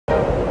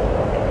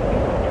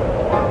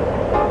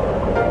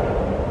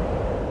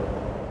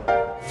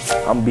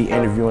I'm gonna be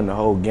interviewing the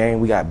whole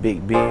gang. We got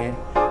Big Ben,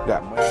 we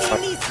got money.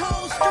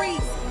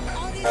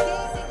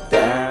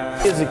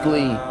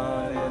 Physically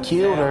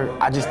killed her.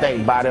 I just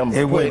think by them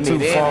it went too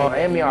far.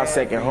 And me our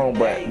second home,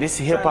 but this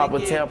is Hip Hop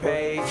of Tampa.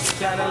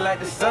 Shining like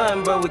the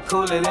sun, but we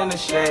cool it in the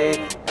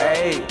shade.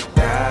 Hey,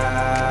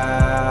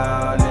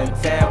 down in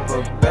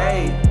Tampa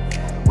Bay,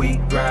 we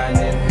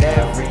grinding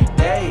every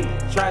day,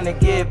 trying to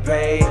get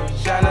paid.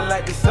 Shining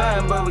like the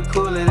sun, but we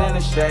cool it in the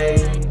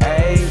shade.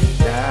 Hey,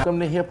 welcome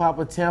to Hip Hop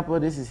of Tampa.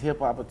 This is Hip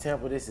Hop of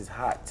Tampa. This is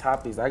Hot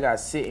Topics. I got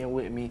sitting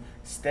with me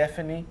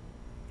Stephanie.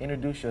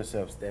 Introduce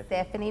yourself, Stephanie.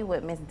 Stephanie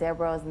with Miss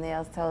Deborah's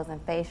Nails, Toes,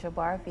 and Facial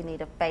Bar. If you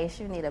need a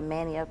facial, need a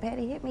mani or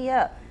pedi, hit me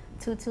up.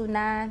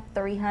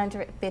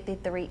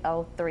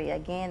 229-300-5303.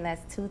 Again,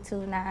 that's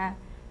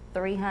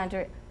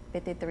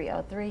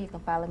 229-300-5303. You can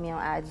follow me on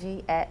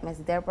IG at Miss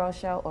Deborah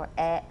Show or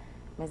at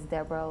Miss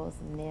Deborah's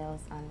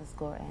Nails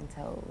 _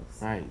 Toes.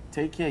 Right.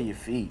 Take care of your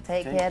feet.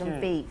 Take care of them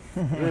feet.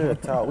 Real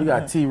talk. We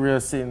got T-Real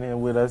sitting in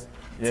with us.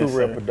 Yes, Two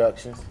Real sir.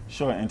 Productions.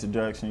 Short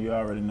introduction. You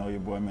already know your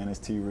boy, man. It's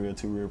T-Real,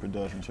 Two Real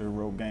Productions. Your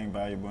Rope Gang,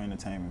 Valuable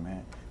Entertainment,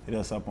 man. Hit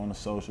us up on the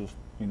socials.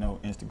 You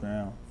know,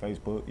 Instagram,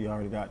 Facebook. You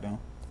already got them.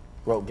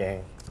 Rope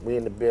Gang. We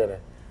in the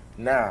building.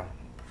 Now,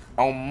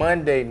 on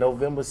Monday,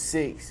 November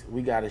 6th,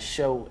 we got a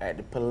show at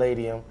the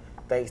Palladium.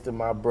 Thanks to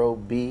my bro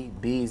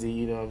Beezy,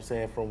 you know what I'm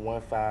saying, from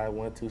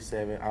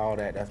 15127, all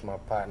that. That's my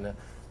partner.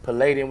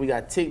 Palladium, we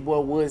got Tick Boy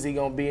Woods, he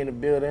gonna be in the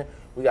building.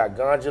 We got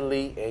Ganja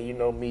Lee, and you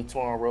know me,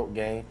 Twan Rope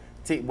Gang.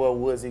 Tick Boy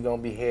Woods, he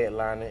gonna be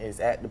headliner. It's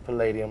at the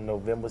Palladium,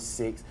 November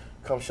 6th.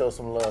 Come show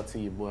some love to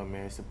your boy,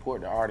 man.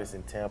 Support the artists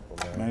in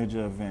Tampa, man.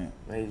 Major event.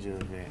 Major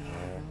event,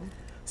 man.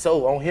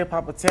 So on Hip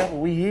Hop of Tampa,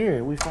 we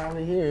here. We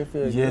finally here. It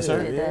feels yes,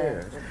 good.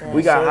 sir. Yeah.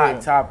 We got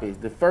hot topics.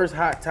 The first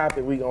hot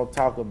topic we gonna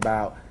talk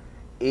about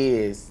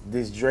is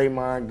this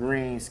Draymond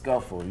Green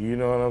scuffle. You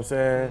know what I'm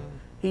saying?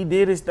 He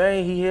did his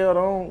thing. He held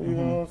on. You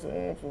know what I'm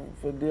saying?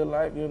 For dear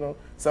life. You know,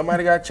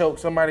 somebody got choked.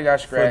 Somebody got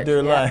scratched. For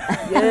dear life.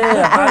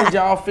 Yeah. How did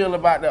y'all feel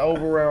about the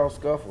overall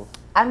scuffle?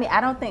 I mean,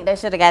 I don't think they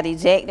should have got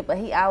ejected, but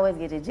he always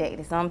get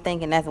ejected. So I'm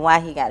thinking that's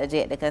why he got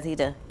ejected, because he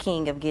the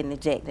king of getting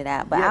ejected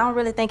out. But I don't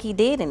really think he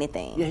did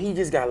anything. Yeah, he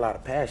just got a lot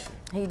of passion.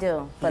 He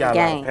do, for he the got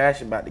game. a lot of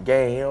passion about the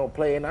game. He don't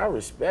play, and I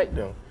respect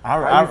him.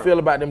 How you feel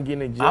about them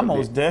getting ejected? I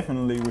most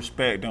definitely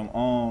respect them.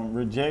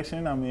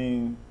 Rejection, I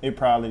mean, it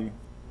probably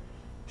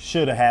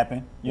should have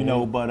happened, you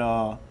know, but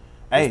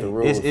hey,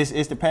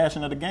 it's the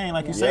passion of the game.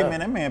 Like you say, man,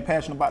 that man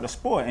passionate about the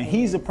sport. And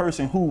he's a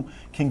person who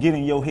can get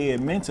in your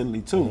head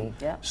mentally, too.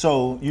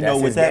 So, you know,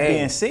 with that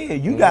being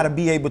said, you got to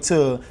be able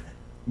to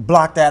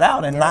block that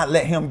out and not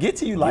let him get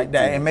to you like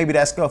that. And maybe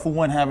that scuffle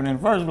wouldn't happen in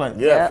the first place.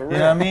 Yeah, for real. You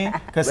know what I mean?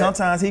 Because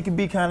sometimes he can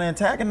be kind of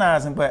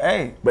antagonizing, but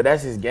hey. But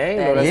that's his game,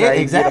 though. That's yeah, how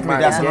he exactly.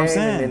 That's what I'm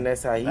saying. And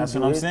that's how he That's do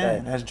what I'm his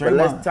saying. thing. That's But Draymond.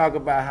 let's talk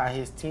about how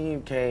his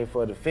team came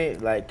for the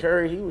fence. Like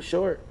Curry, he was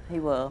short. He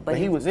was. But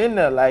he was in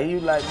there. Like, he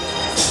was like,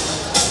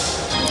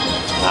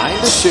 9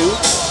 to shoot.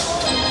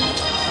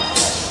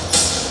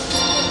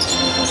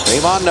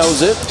 Draymond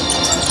knows it.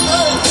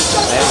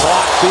 And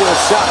block field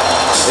shot.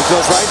 It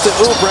goes right to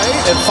Oubre,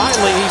 and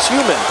finally he's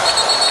human.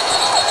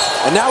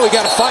 And now we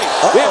got a fight.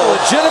 We have a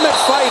legitimate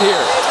fight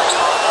here.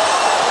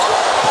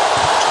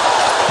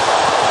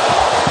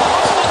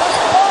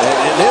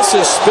 And this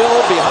is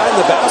spilled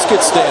behind the basket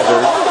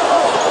standard.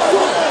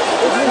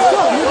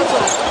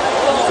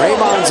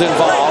 Draymond's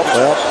involved.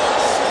 Well,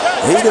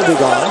 he's going to be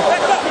gone.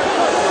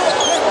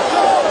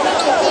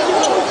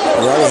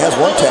 He already has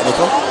one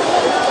technical.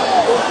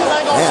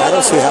 Man, I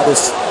don't see how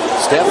this...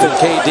 Steph and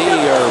KD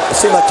are... It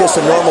seemed like just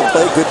a normal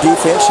play, good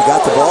defense. You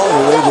got the ball and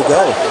you're ready to go.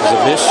 It was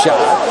a missed shot,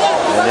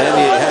 and then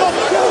you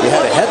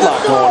had a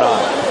headlock going on.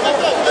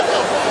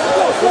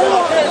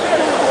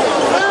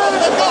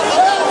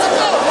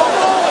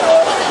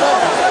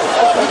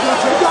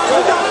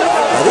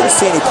 I didn't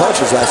see any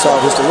punches. I saw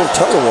just a little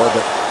tug of war,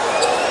 but...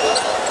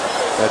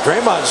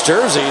 Draymond's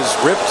jersey's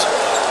ripped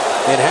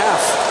in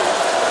half.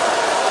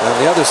 On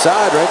the other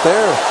side, right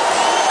there.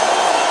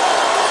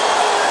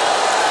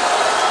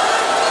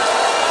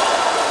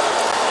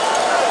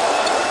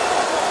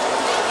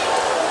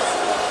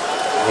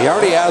 He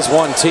already has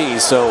one tee,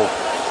 so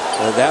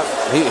that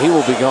he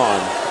will be gone.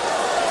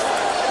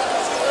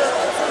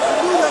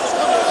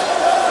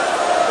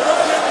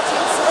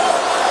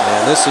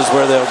 And this is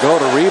where they'll go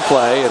to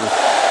replay, and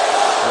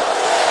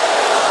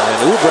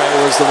Oubre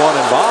was the one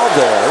involved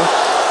there.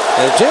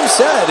 And Jim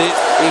said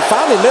he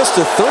finally missed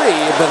a three.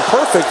 He'd been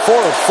perfect 4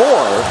 of 4.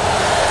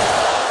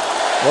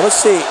 Well, let's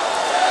see.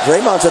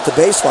 Draymond's at the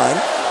baseline.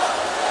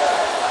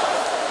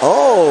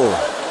 Oh.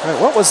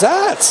 Right, what was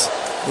that?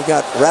 He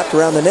got wrapped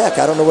around the neck.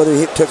 I don't know whether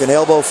he took an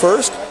elbow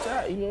first.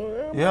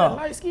 Yeah.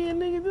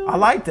 Light-skinned nigga do. I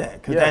like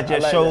that, because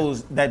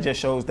that just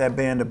shows that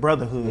band of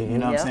brotherhood. You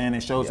know what I'm saying?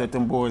 It shows that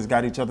them boys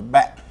got each other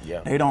back.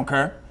 They don't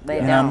care. They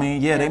you know what I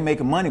mean? Yeah, they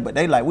making money, but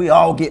they like, we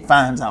all get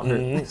fines out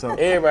here. So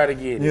everybody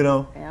get it. You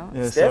know. Yeah,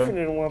 Yes,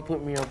 Stephanie the one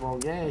put me up on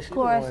games. She Of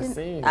course, the one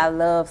seen I it.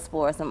 love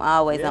sports. I'm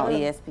always on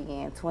Yeah.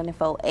 ESPN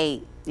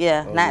 24/8.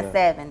 Yeah, Oh, not yeah.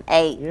 7,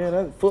 8. Yeah,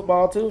 that's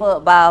football too.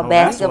 Football, Oh,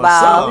 that's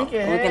basketball. what's We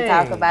up. can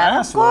talk about it. Of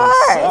That's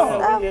what's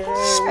course. up. Yeah,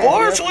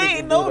 Sports, we definitely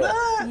ain't know do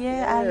that.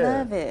 Yeah, I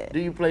love it. Do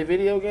you play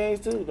video games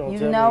too? Don't You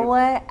tell know me.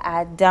 what?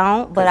 I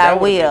don't, but 'Cause I that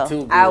would've been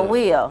will. too I good.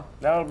 will.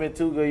 That would have been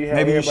too good. You had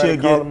Maybe you everybody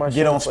should calling my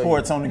get show on for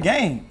sports you. on the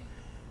game.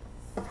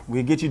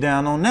 We'll get you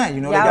down on that.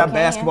 You know, Y'all they got can.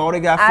 basketball, they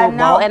got I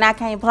football. know, and I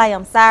can't play.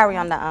 I'm sorry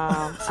on the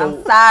So-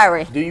 I'm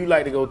sorry. Do you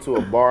like to go to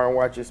a bar and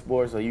watch your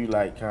sports, or you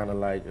like kind of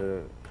like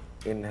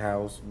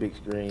in-house big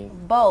screen?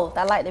 Both.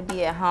 I like to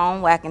be at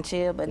home where I can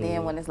chill, but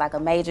then when it's like a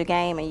major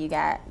game and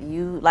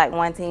you like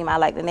one team, I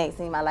like the next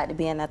team, I like to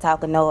be in there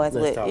talking noise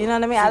Let's with. talk. You know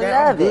what I mean? See, I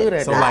that I'm love good it.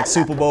 at So that. like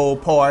Super Bowl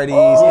parties,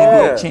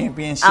 yeah. NBA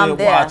championship I'm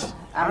there. watch.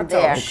 I I'm talk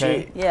there.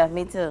 shit. Yeah,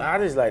 me too. I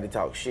just like to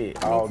talk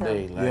shit all too.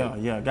 day. Like,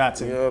 Yeah, got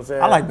to. You know what I'm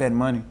saying? I like betting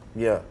money.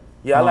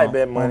 Yeah, I like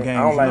betting on money. games,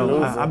 I don't like you know.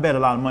 losing. I bet a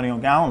lot of money on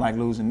games. I don't like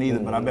losing neither,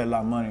 but I bet a lot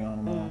of money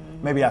on them.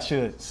 Maybe I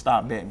should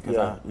stop betting because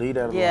Yeah, leave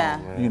that alone, Yeah.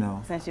 man. you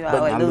know, Since you but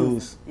always I lose.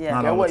 lose. Yeah.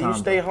 Not Yeah, all what? the You time,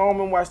 stay though.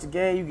 home and watch the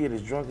game. You get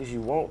as drunk as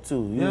you want to.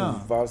 You Yeah.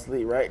 fall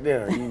asleep right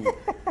there.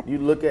 You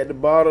look at the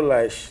bottle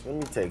like, let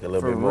me take a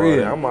little For bit more.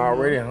 real. I'm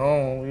already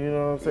home. You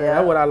know what I'm saying? Yeah.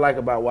 That's what I like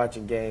about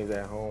watching games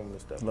at home and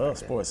stuff. Love like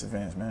that. sports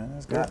events, man.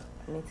 That's good.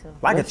 Me too.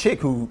 Like a chick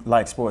who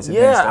likes sports Yeah,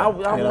 events. I though. was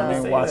You know what I gonna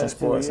mean? say Watching that too,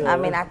 sports. yeah. I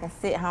mean, I can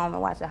sit home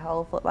and watch a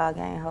whole football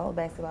game, whole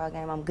basketball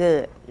game. I'm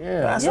good.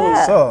 Yeah, That's Yeah,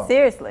 what's up.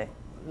 seriously.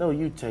 no,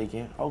 you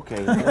taking.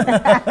 Okay.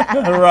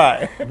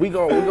 Right. we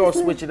gonna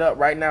switch it up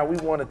right now. We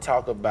want to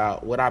talk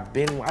about what I've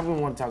been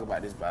wanting to talk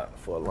about this about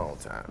for a long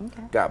time.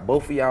 Okay. Got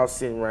both of y'all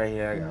sitting right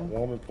here. I got a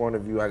woman point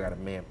of view. I got a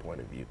man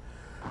point of view.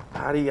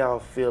 How do y'all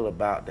feel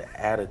about the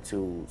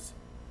attitudes?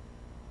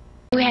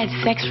 You had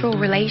sexual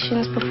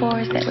relations before?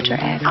 Is that what you're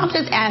asking? I'm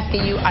just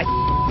asking you, are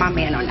you my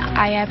man or not?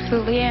 I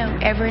absolutely am,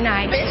 every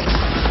night.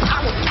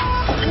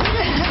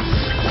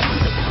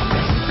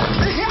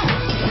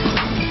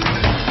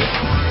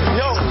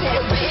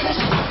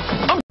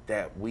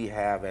 That we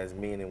have as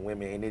men and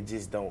women, and it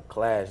just don't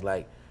clash.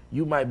 Like,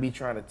 you might be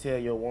trying to tell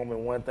your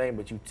woman one thing,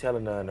 but you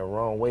telling her in the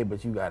wrong way,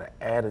 but you got an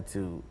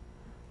attitude.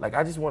 Like,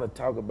 I just want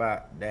to talk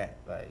about that.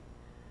 Like,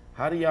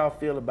 how do y'all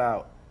feel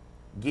about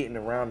getting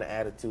around the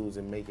attitudes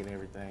and making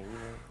everything, you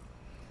know?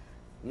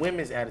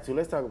 Women's attitude.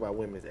 Let's talk about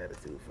women's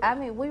attitude first. I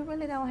mean, we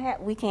really don't have,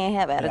 we can't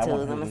have attitudes,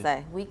 want I'm to going to do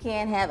say. We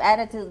can't have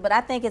attitudes, but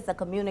I think it's a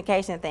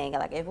communication thing.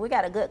 Like, if we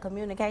got a good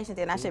communication,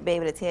 then I should be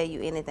able to tell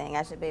you anything.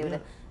 I should be able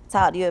to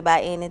talk to you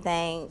about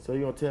anything. So you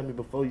gonna tell me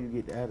before you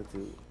get the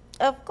attitude?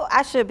 Of course,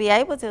 I should be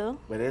able to.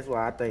 But that's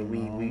why I think we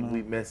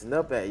messing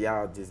up at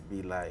y'all just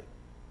be like,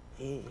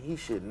 he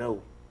should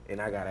know, and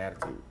I got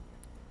attitude.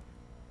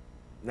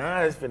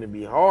 Nah, it's finna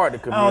be hard to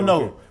I communicate.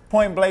 don't know.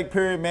 Point blank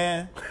period,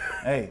 man.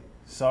 Hey,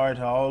 sorry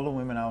to all the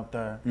women out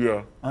there.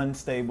 Yeah.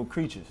 Unstable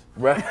creatures.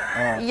 Right.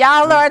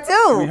 Y'all are We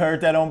too.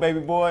 heard that on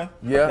Baby Boy.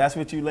 Yeah. That's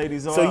what you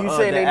ladies are. So you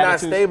saying the they not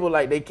attitudes. stable,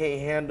 like they can't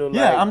handle?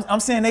 Yeah, like, I'm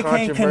saying they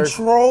can't controversy?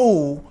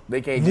 control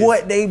They can't just-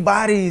 what their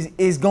bodies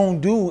is gonna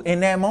do in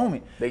that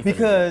moment. They finna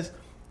Because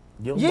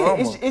Your yeah,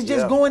 mama. it's just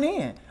Yeah. going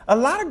in. A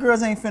lot of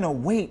girls ain't finna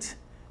wait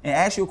and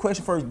ask you a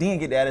question first, then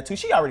get the attitude.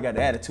 She already got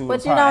the attitude.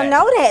 But you upon don't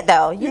know asking. that,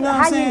 though. You know what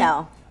how I'm saying? you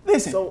know?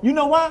 Listen, So- you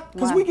know why?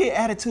 Because Why? we get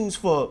attitudes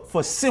for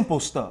simple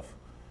stuff.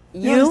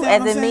 You understand as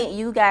what a I'm saying? man,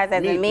 you guys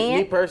as a Me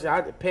man.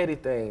 personally, petty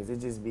things. It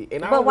just be.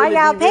 And I But don't why really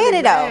y'all be really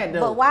petty mad, though?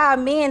 But why are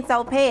men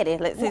so petty?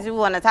 Since you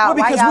want to talk, Well,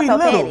 why because y'all we so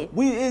little.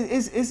 petty?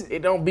 It's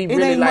It don't be it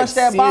really ain't like much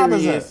that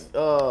bothers serious.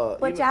 us.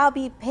 But y'all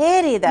be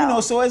petty though. You know,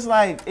 so it's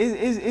like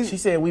it's She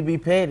said we be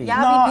petty. Y'all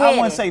no, be I petty.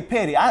 wouldn't say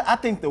petty. I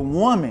think the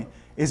woman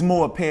is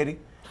more petty.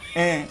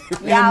 And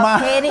in y'all my,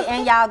 petty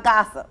and y'all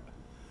gossip.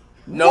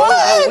 No,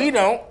 we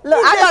don't. Look,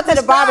 You I just go to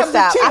the described the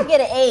barbershop. I chick.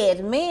 get an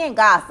edge. Men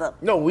gossip.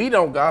 No, we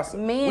don't gossip.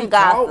 Men we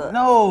gossip. Talk.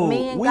 No,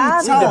 Men we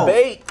gossip. We talk.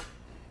 debate.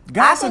 I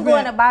Gossip can go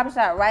in the ain't-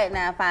 barbershop right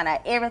now and find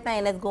out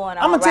everything that's going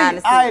on I'm gonna around tell you.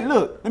 the All right, city.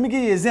 look. Let me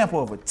give you an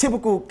example of a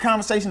typical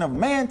conversation of a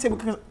man,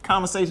 typical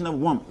conversation of a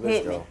woman.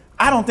 Hit me.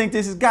 I don't think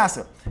this is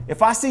gossip.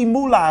 If I see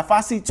Moolah, if I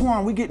see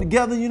Twan, we get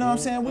together. You know what I'm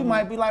saying? We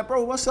might be like,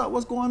 bro, what's up?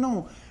 What's going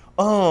on?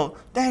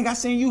 Dang, I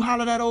seen you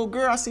holler at that old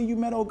girl. I seen you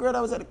met old girl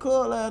that was at the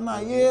club last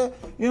night. Yeah,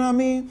 you know what I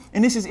mean?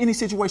 And this is any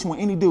situation with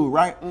any dude,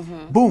 right?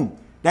 Boom.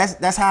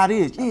 That's how it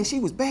is. Yeah, she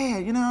was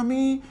bad. You know what I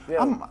mean?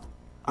 Yeah.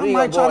 I We ain't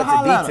might gonna try to go into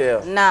holler at her.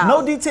 detail. No.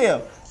 No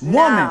detail.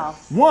 Woman, No.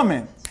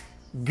 woman,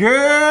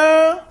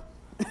 girl.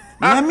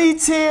 Let me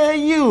tell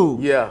you.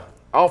 Yeah,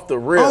 off the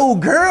rip.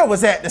 Old girl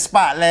was at the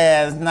spot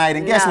last night,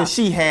 and guess No. what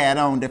she had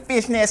on? The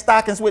fishnet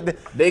stockings with the.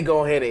 They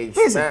go ahead and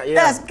Listen, yeah.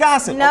 that's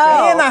gossip. No.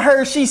 And I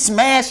heard she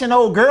smashing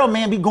old girl,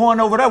 man, be going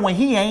over there when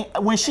she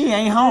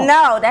ain't home.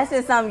 No, that's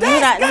just something you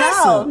That's don't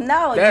gossip.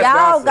 No, That's y'all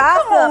gossip.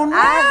 gossip. Come on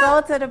now.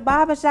 I go to the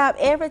barbershop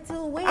every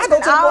 2 weeks. I go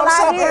to the and all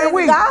barbershop I hear every is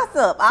week.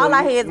 gossip. All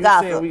I hear is You saying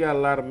gossip. we got a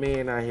lot of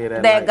men out here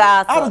that That like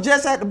gossip. I was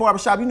just at the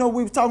barbershop. You know what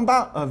we was talking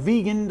about? A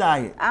vegan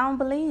diet. I don't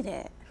believe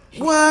that.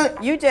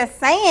 What? You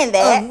just saying A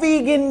that.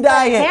 vegan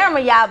diet.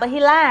 Camera y'all, but he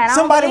lying. I don't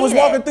Somebody believe was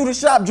walking that. through the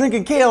shop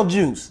drinking kale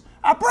juice.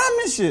 I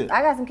promise you.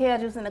 I got some kale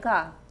juice in the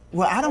car.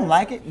 Well, I don't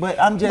like it, but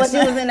I'm just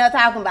saying. But you was in there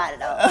talking about it,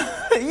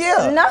 though.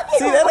 Yeah. No,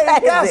 see, that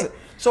ain't gossip.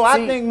 So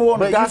I think more on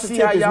the gossip tip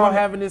is how y'all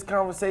having this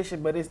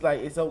conversation, but it's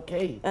like, it's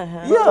okay.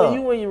 Yeah. When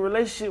you in your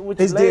relationship with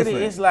your lady,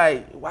 different. It's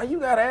like, why you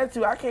got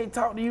attitude? I can't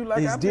talk to you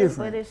like it's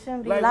different. But it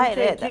shouldn't be like like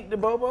we can't that. kick the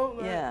bobo.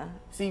 Like, yeah.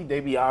 See, they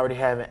be already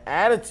having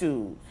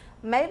attitude.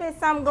 Maybe it's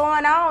something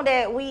going on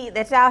that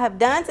y'all have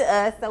done to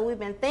us, so we've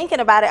been thinking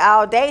about it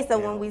all day. So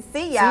when we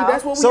see y'all,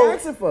 that's what we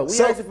asking for. We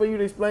asking for you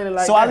to explain it like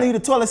that. So I leave the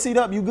toilet seat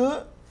up. You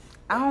good?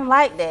 I don't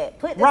like that.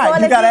 Put the right,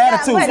 toilet you got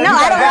seat attitude. down. So no,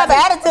 I don't have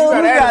attitude.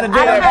 I don't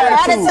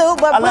have attitude,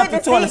 but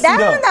put the seat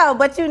down up. though.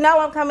 But you know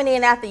I'm coming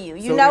in after you.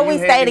 You so know we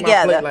stay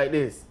together. Like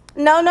this.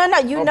 No.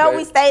 You know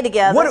we stay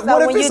together. What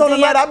if it's on the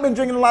night I've been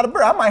drinking a lot of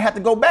beer? I might have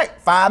to go back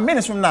 5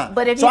 minutes from now.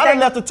 But if so I done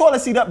left the toilet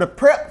seat up to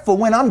prep for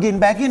when I'm getting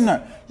back in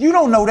there. You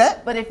don't know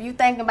that. But if you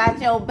think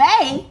about your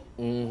bae,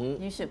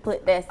 you should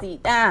put that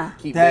seat down.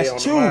 Keep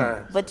that's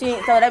true. But you,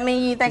 so that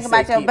means you think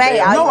about your bae.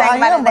 No, I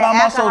am, but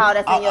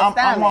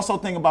I'm also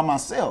thinking about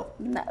myself.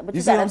 No, but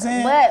you see what I'm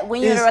saying? But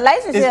when you're in a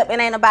relationship, it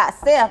ain't about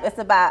self. It's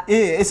about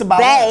it's about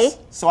bae. us.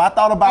 So I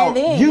thought about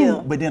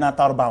you, but then I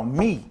thought about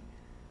me.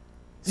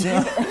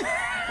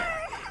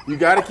 You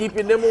got to keep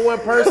your number one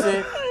person.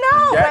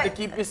 You got to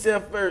keep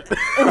yourself first.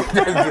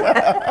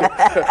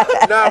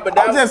 Nah, but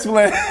I'm just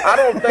playing. I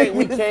don't think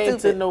we came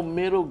to no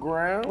middle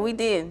ground. We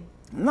did.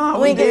 No,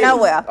 we ain't get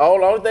nowhere. The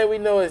only thing we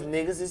know is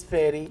niggas is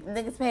petty.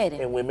 Niggas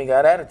petty. And women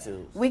got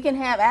attitudes. We can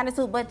have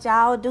attitude, but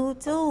y'all do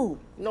too.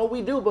 No,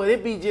 we do, but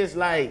it be just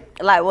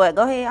like. Like what?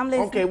 Go ahead, I'm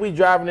listening. Okay, we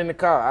driving in the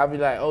car. I'll be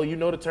like, oh, you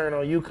know the turn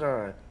on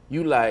Yukon.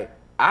 You like,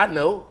 I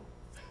know.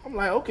 I'm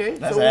like, okay.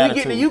 That's so when we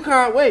get to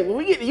Yukon, when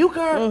we get to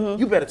Yukon,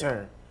 you better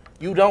turn.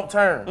 You don't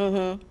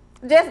turn.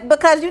 Just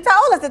because you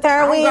told us to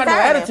turn, we ain't I don't got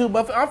no turning. attitude,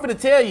 but I'm finna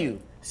tell you.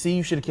 See,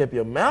 you should have kept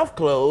your mouth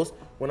closed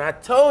when I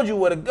told you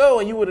where to go,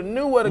 and you would have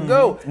knew where to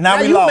go.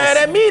 Now you mad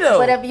at me though.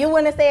 But if you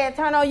wouldn't have said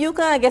turn on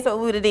Yukon, guess what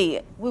we would have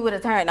did? We would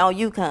have turned on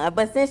Yukon.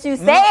 But since you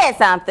said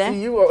something,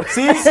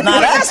 see,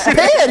 now that's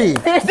petty.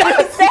 Since you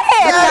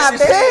said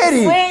something,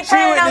 petty. we ain't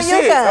turning on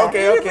Yukon.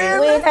 Okay.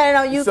 We ain't turning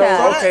on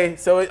Yukon.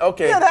 So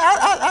okay.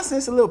 Yeah, I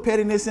sense a little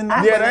pettiness in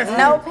that. Yeah, that's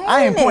no pettiness.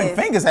 I ain't pointing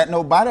fingers at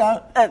nobody.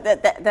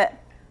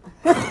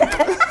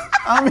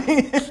 I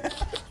mean.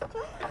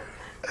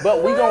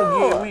 But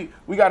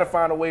we gotta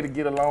find a way to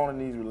get along in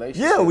these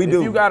relationships. Yeah, we do.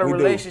 If you got a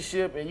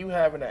relationship and you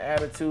having an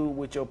attitude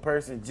with your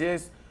person,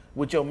 just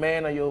with your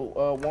man or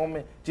your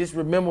woman, just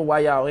remember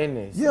why y'all in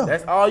this. Yeah.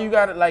 That's all you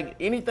gotta, like,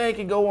 anything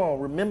can go on.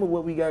 Remember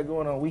what we got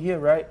going on. We here,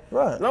 right?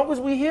 Right. As long as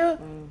we here,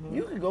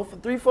 you can go for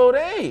 3-4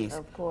 days.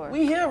 Of course.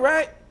 We here,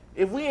 right?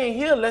 If we ain't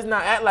here, let's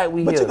not act like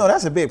we here. But you know,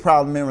 that's a big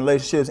problem in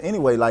relationships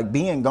anyway. Like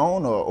being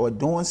gone or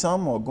doing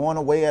something or going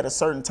away at a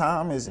certain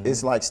time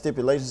is like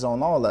stipulations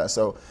on all that.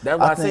 So that's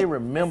why I say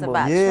remember. It's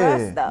about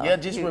trust, though. Yeah,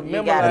 just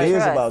remember. It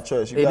is about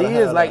trust. It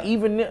is like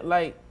even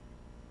like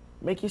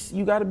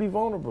you got to be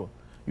vulnerable.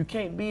 You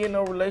can't be in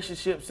no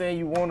relationship saying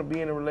you want to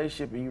be in a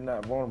relationship and you're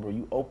not vulnerable.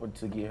 You open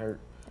to get hurt.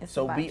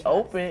 So be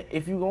open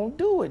if you're gonna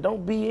do it.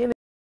 Don't be in it.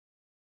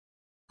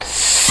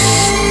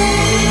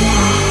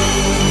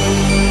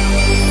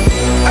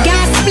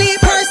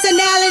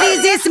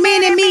 It's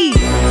mini me.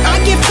 I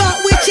can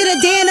fuck with you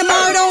today and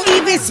tomorrow, don't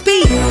even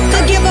speak.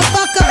 Could give a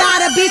fuck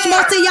about a bitch,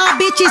 most of y'all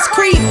bitches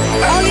creep.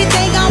 Only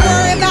thing I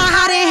worry about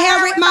how to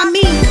inherit my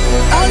meat.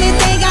 Only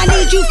thing I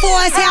need you for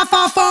is half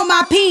off on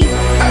my pee.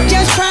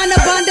 Just trying to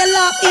bundle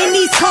up in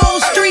these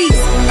cold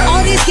streets.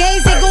 All these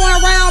gays that going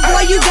around,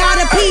 boy, you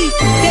gotta pee.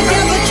 The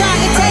devil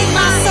trying to take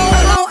my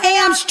soul on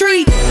Am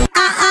Street.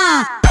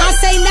 I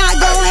say not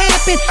gon'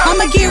 happen.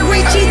 I'ma get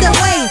rich either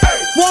way.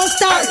 Won't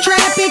stop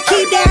trapping,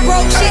 keep that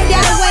broke shit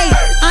that way.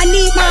 I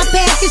need my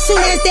pack as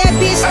soon as that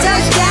bitch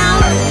touch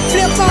down.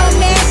 Flip on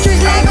mattress,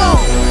 Lego,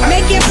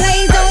 making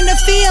plays on the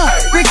field.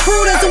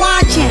 Recruiters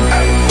watching,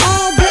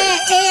 all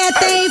black,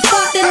 everything,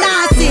 fuck the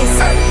Nazis.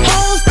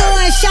 Hoes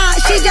throwing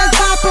shots, she just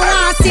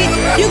paparazzi.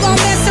 You gon'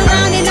 mess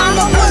around and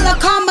I'ma pull a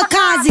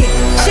kamikaze.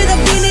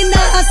 Should've been in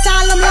the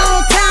asylum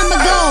long time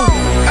ago.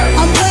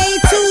 I'm way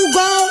too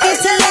grown,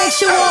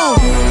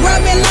 intellectual.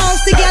 Rubbing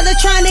laws together,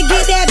 trying to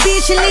get that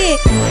bitch lit.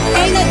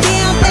 Ain't a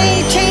damn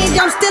thing changed,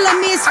 I'm still a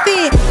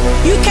misfit.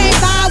 You can't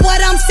buy what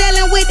I'm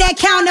selling with that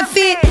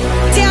counterfeit.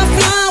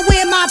 Teflon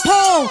with my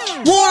pole,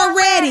 war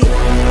ready.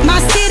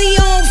 My city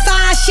on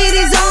fire, shit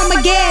is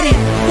Armageddon.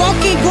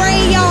 Walking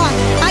graveyard,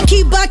 I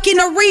keep bucking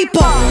the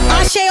reaper.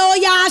 I share all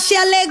y'all,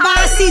 share leg by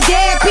I see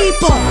dead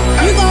people.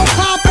 You gon'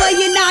 pop or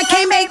you not,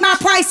 can't make my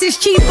prices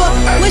cheaper.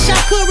 Wish I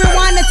could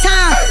rewind the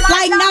time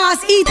like Nas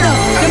Ether.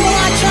 The more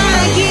I try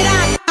and get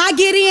out, I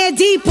get in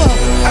deeper.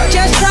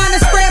 Just trying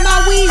to spread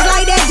my wings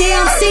like that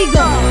damn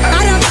seagull.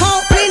 I done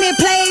caught plenty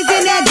plays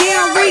in that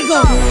damn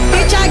Regal.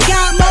 Bitch, I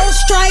got more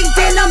strikes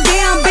than them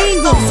damn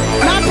Bengals.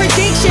 My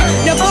prediction,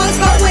 the Bucks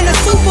gon' win a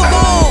Super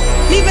Bowl.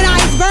 Leaving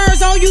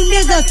icebergs on you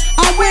niggas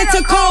on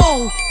winter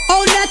cold.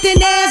 Oh, nothing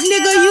ass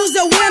nigga, use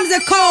a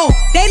whimsical.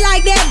 They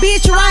like that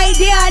bitch right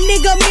there,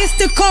 nigga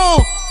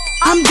mystical.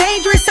 I'm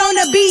dangerous on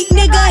the beat,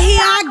 nigga,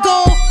 here I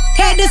go.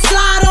 Had to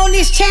slide on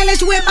this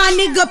challenge with my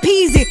nigga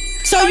Peasy.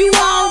 So you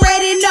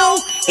already know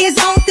it's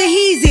on the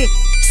heezy.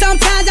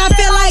 Sometimes I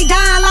feel like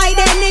dying like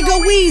that nigga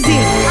Weezy.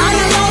 I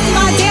done lost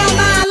my damn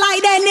mind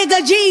like that nigga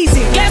Jeezy.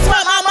 Guess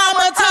what my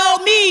mama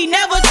told me?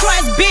 Never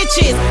trust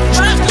bitches.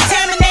 Drugs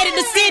contaminated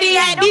the city,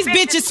 had these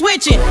bitches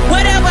switching.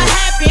 Whatever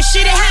happened,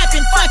 shit it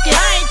happened. Fuck it,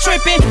 I ain't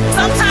tripping.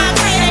 Sometimes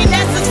hate ain't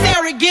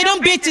necessary, get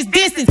them bitches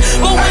distance.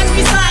 But watch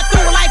me slide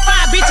through like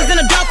 5 bitches in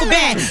a duffel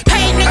bag.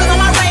 Paid niggas on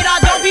my radar,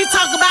 don't be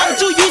talking about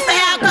what you used to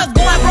have, cause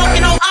going broke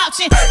ain't no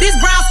option. This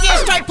brown skin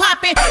straight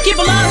popping.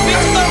 Keep a lot of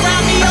bitches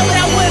around me over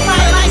that wood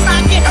fire like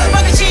stocking.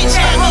 Fucking chit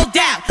chat, hold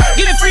down.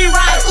 Giving free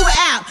rides, Uber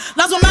out.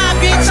 Lost my mind,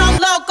 bitch, I'm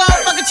loco.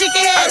 Fucking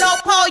chicken head, no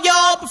pole, yo.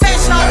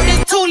 Professional, this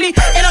Thule.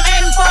 And I'm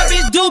aiming for a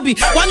bitch doobie.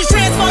 While you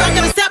transform like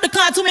an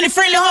Decepticon, too many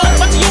friendly hoes.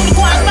 Bunch of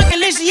unicorns,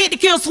 fucking list, you hit the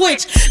kill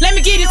switch. Let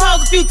me give these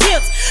hoes a few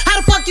tips. How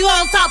the fuck you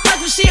hoes talk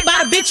personal shit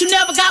about a bitch you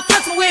never got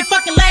personal with?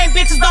 Fucking lame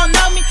bitches don't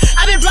know me.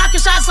 I've been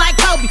blocking shots like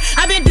Kobe.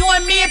 I've been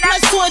doing me and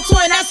plus 2 and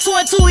 2, and that's 2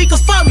 and 2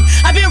 equals 4 me.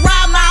 I've been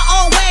riding my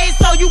own ways,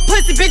 so you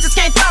pussy bitches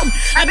can't throw me.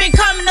 I've been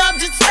coming up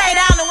just to stay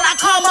down, and when I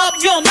come up,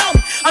 you don't know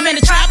me. I'm in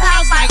the trap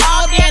house like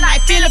all day and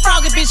night, feeling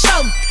froggy, bitch,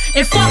 show me.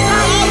 And fuck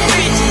all the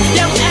bitches,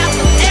 yeah, we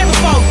after every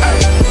folk.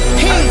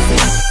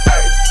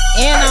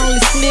 And I only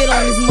slid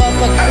on this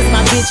motherfucker cause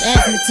my bitch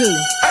asked me to.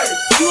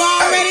 You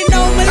already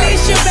know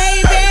Militia,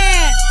 baby.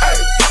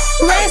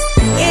 Rest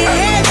in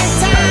heaven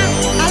time.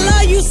 I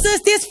love you,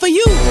 sis, this for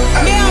you.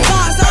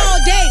 Mailbox all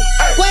day.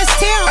 West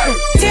Tampa.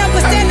 Tampa,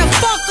 stand the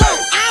fuck up.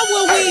 I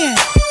will win.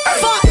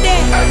 Fuck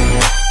that.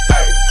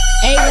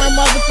 A1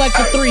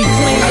 motherfucking 3, clean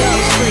up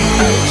street,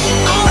 bitch.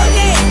 All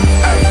day.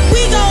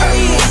 We gon'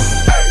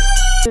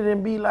 win.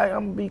 And be like,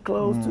 I'm gonna be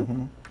close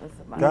to.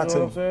 Got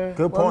to. Good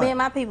point. Well, me and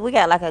my people, we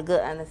got like a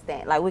good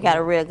understanding. Like, we got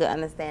a real good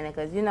understanding.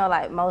 Because, you know,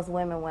 like most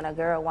women, when a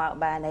girl walk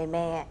by and they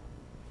mad,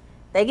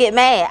 they get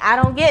mad. I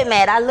don't get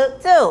mad. I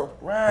look too.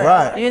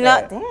 Right. You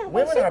know, damn,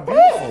 Women are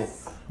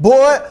beautiful.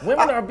 Boy,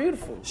 Women are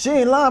beautiful. she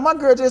ain't lying. My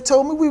girl just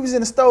told me we was in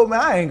the store, man.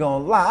 I ain't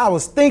gonna lie. I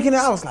was thinking it.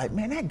 I was like,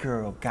 man, that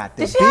girl got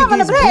the Did she have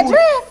on a black booty.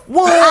 dress?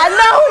 What? I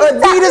know.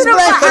 Adidas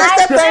black dress.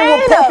 That thing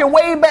was seen her. poking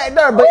way back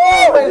there. But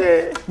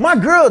anyway, my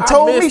girl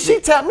told me, missed she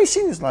it. tapped me.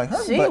 She was like,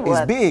 her She butt is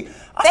was big.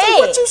 I said, thick.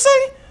 what you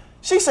say?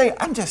 She say,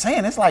 I'm just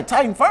saying, it's like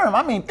tight and firm.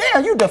 I mean,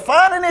 damn, you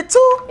defining it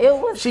too? It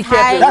was She tight.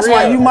 kept it That's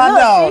why real. you my Look,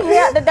 dog. she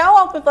held the door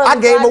open for me. I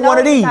gave her one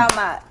of these.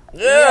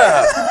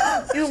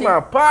 Yeah, you my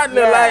partner.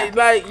 Yeah.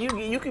 Like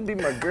you can be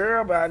my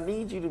girl, but I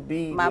need you to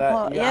be My like,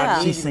 part- I yeah.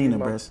 need She you to seen be the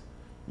my- best.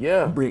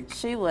 Yeah, Brick.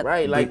 She would.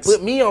 right. Like Bricks.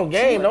 put me on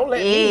game. Don't let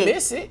me big.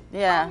 miss it.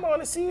 Yeah. I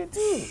want to see it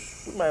too.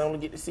 We might only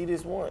get to see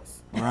this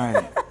once.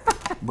 Right.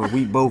 But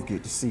we both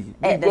get to see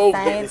it. At the both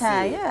get same to see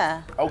time, it.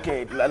 yeah.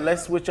 Okay,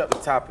 let's switch up the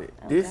topic.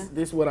 This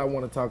is what I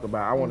want to talk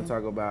about. I want to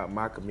talk about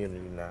my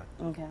community now.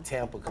 Okay.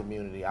 Tampa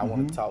community. I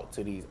want to talk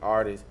to these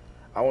artists.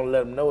 I want to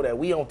let them know that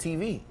we on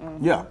TV.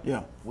 Yeah,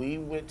 yeah. We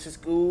went to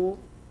school,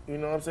 you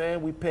know what I'm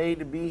saying? We paid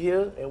to be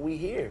here, and we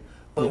here.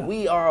 But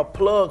we are a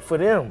plug for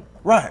them.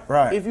 Right,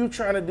 right. If you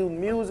trying to do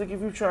music,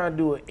 if you trying to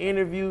do an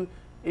interview,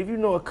 if you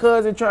know a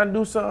cousin trying to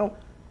do something,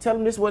 tell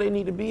them this is where they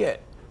need to be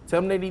at.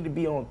 Tell them they need to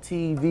be on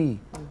TV.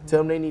 Tell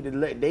them they need to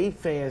let their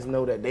fans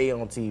know that they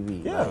on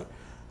TV. Yeah.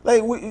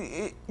 Like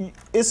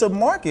it's a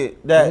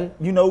market that,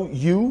 you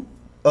know,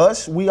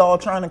 us, we all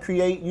trying to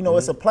create, you know,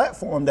 it's a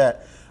platform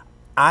that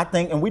I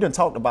think, and we done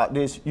talked about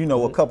this, you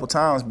know, a couple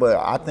times, but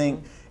I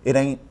think it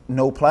ain't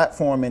no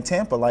platform in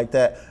Tampa like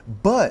that.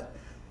 But,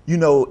 you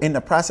know, in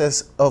the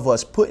process of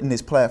us putting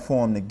this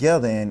platform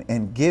together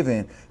and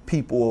giving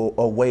people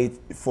a way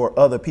for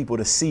other people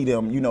to see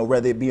them, you know,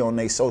 whether it be on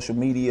their social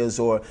medias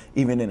or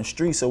even in the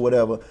streets or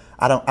whatever,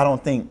 I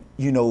don't think,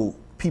 you know,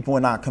 people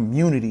in our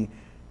community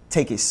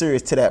take it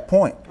serious to that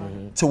point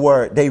to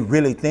where they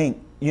really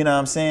think, you know what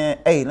I'm saying?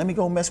 Hey, let me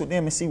go mess with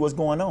them and see what's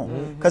going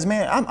on. Because,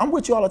 man, I'm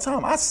with you all the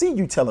time. I see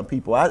you telling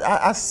people.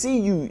 I see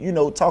you, you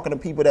know, talking to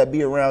people that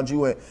be around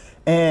you.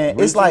 And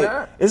it's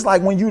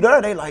like when you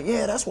there, they like,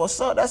 yeah, that's what's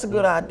up. That's a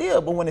good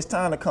idea. But when it's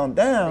time to come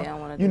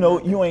down, you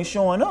know, you ain't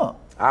showing up.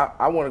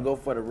 I want to go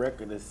for the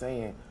record of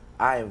saying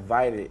I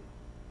invited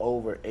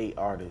over 8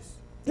 artists.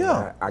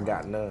 Yeah. I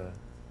got none.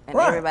 And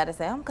everybody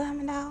say, I'm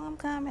coming, dog, I'm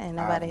coming. And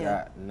nobody I here.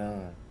 got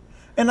none.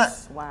 And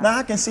now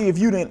I can see if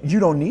you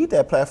don't need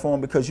that platform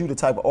because you the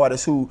type of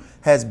artist who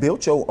has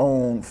built your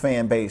own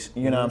fan base,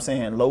 you know what I'm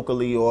saying,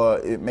 locally, or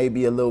it may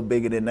be a little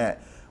bigger than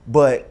that.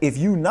 But if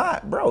you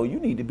not, bro, you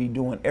need to be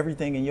doing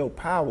everything in your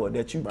power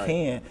that you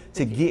can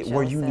to get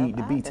where you need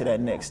to be to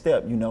that next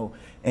step, you know.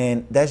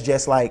 And that's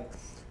just like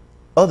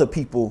other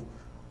people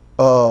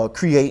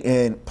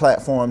creating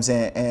platforms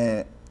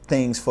and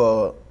things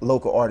for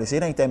local artists.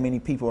 It ain't that many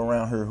people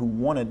around here who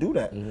want to do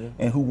that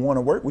and who want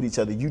to work with each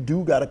other. You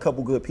do got a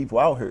couple good people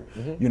out here.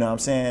 You know what I'm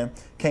saying?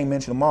 Can't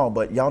mention them all,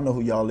 but y'all know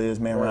who y'all is,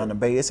 man, around the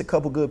Bay. It's a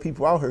couple good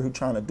people out here who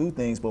trying to do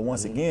things, but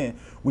once again,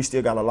 we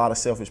still got a lot of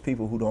selfish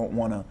people who don't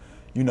want to,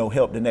 you know,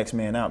 help the next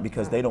man out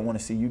because they don't want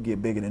to see you get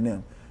bigger than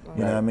them.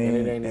 You know what I mean?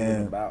 And it ain't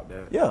even about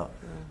that. Yeah.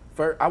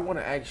 First, I want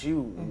to ask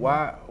you,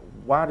 why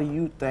do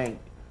you think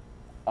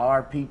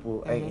our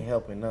people ain't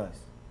helping us.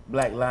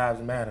 Black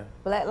Lives Matter.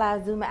 Black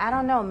Lives do matter. I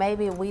don't know.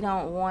 Maybe we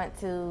don't want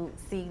to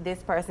see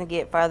this person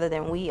get further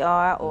than we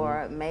are,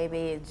 or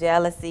maybe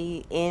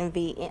jealousy,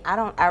 envy.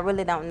 I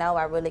really don't know.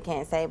 I really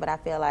can't say, but I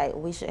feel like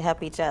we should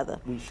help each other.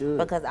 We should.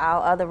 Because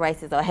all other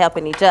races are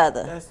helping each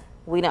other.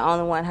 We the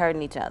only one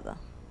hurting each other.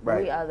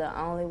 Right. We are the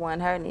only one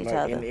hurting each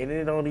other. And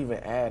it don't even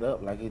add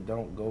up. Like, it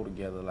don't go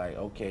together. Like,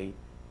 okay,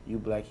 you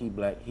black,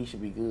 he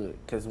should be good.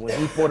 Because when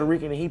he Puerto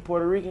Rican and he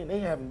Puerto Rican, they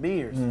having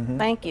beers.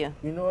 Thank you.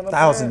 You know what I'm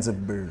Thousands saying?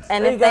 of beers.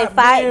 And if they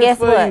fight, guess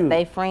what?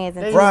 They friends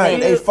and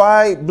right. They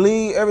fight,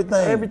 bleed,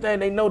 everything. Everything.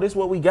 They know this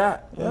what we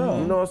got. Yeah.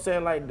 You know what I'm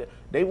saying? Like,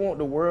 they want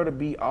the world to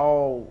be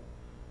all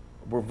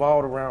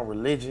revolved around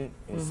religion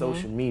and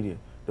social media.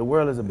 The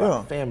world is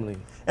about family.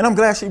 And I'm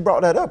glad she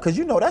brought that up, because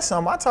you know that's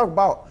something I talk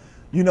about.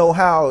 You know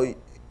how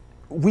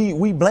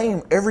we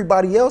blame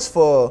everybody else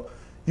for,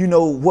 you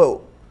know,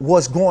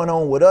 what's going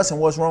on with us and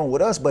what's wrong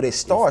with us, but it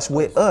starts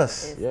with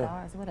us.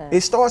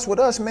 It starts with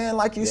us, man.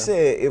 Like you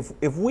said,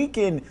 if we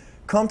can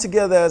come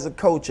together as a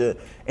culture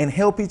and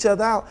help each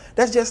other out,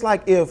 that's just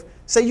like if,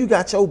 say you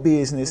got your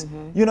business,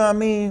 you know what I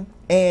mean,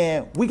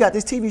 and we got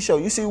this TV show.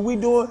 You see what we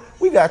doing?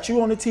 We got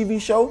you on the TV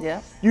show.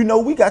 Yeah. You know,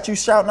 we got you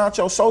shouting out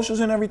your socials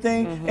and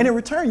everything, and in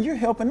return, you're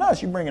helping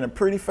us. You're bringing a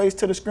pretty face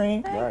to the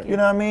screen. You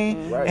know what I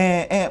mean?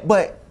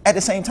 But at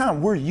the same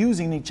time, we're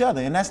using each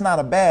other, and that's not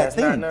a bad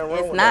thing.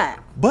 It's not.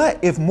 But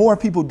if more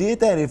people did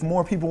that, if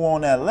more people were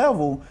on that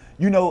level,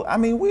 you know, I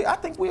mean, I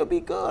think we'll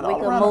be good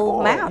all around the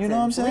board. Mountains. You know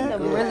what I'm saying? We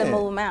can really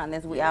move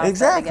mountains. We all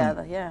stay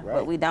together. Yeah,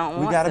 but we don't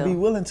want to. We got to be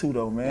willing to,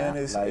 though, man.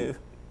 It's like,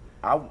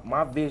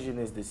 my vision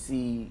is to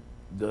see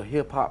the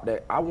hip hop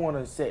that I want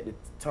to set the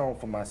tone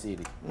for my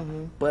city,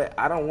 but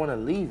I don't want to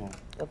leave them.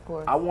 Of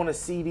course. I want to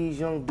see these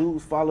young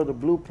dudes follow the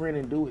blueprint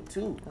and do it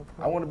too.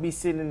 I want to be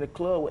sitting in the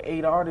club with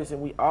 8 artists and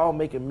we all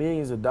making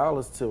millions of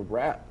dollars to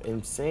rap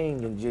and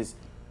sing and just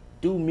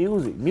do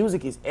music.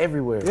 Music is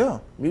everywhere. Yeah.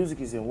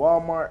 Music is in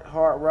Walmart,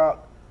 Hard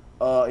Rock,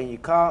 in your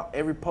car.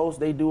 Every post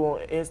they do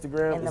on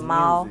Instagram in is the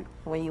mall, music.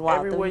 when you walk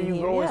everywhere through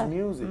you go is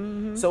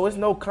music. So it's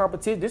no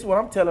competition. This is what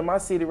I'm telling my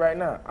city right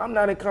now. I'm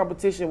not in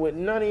competition with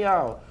none of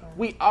y'all.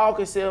 We all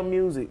can sell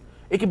music.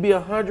 It could be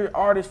 100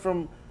 artists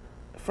from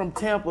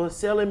Tampa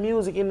selling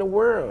music in the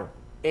world.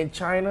 In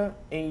China,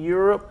 in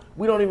Europe.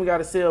 We don't even got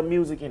to sell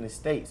music in the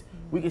States.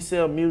 We can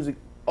sell music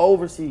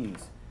overseas.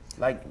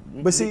 Like,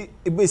 but see,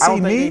 I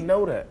don't think they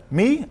know that.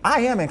 Me,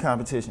 I am in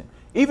competition.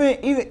 Even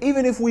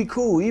if we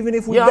cool, even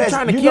if we I'm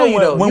trying to kill you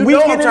though. When we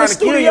get in the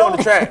studio, on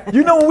the track.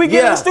 you know when we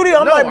get in the studio,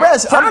 I'm like,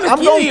 Bress, I'm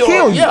gonna kill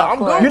you. Yeah, I'm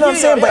gonna you know what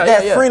I'm saying? You. But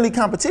that friendly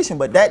competition,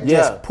 but that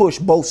just push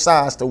both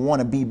sides to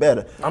want to be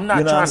better. I'm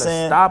not trying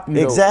to stop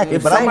you. Exactly,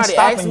 if but I ain't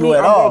stopping you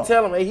at all. I'm gonna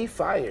tell him, hey, he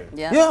fired.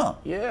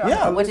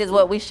 Yeah. Which is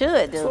what we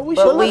should do, we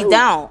but we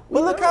don't.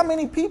 But look how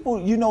many people,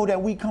 you know,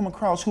 that we come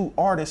across who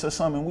artists or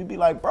something. We be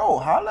like, bro,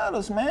 holla at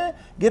us, man.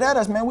 Get at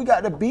us, man. We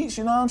got the beats,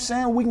 you know what I'm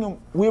saying?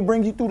 We'll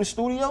bring you through the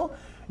studio.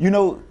 You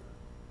know,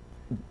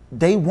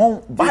 they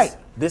won't bite.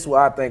 This is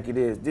what I think it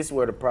is. This is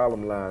where the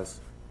problem lies.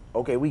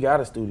 Okay, we got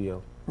a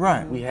studio.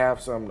 Right. We have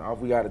something.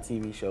 We got a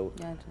TV show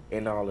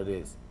and all of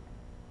this.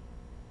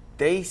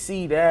 They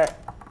see that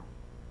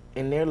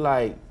and they're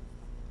like,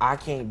 I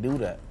can't do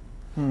that.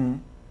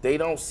 They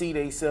don't see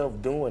themselves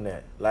doing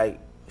that. Like,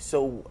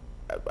 so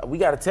we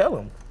got to tell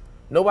them.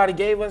 Nobody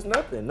gave us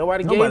nothing.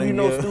 Nobody gave you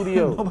no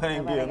studio. Nobody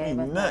gave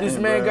me nothing. This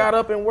man got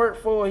up and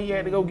worked for it. He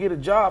had to go get a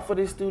job for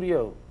this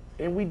studio.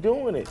 And we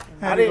doing it.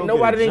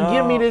 Nobody didn't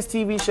give me this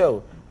TV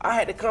show. I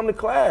had to come to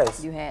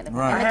class. You had to.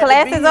 And the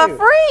classes are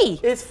free.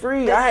 It's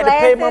free. I had to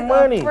pay my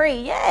money. Free,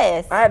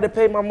 yes. I had to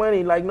pay my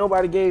money. Like,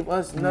 nobody gave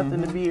us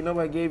nothing to be.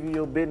 Nobody gave you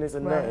your business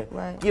or nothing.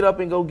 Right. Get up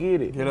and go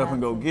get it. Get up and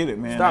go get it,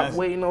 man. Stop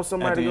waiting on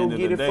somebody to go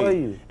get it for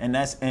you. And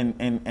that's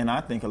and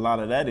I think a lot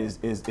of that is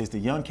the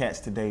young cats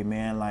today,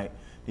 man. Like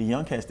the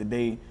young cats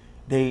today,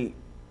 they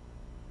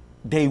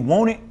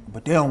want it,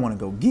 but they don't want to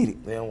go get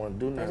it. They don't want to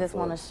do nothing. They just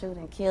want to shoot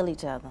and kill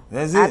each other.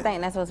 That's it. I think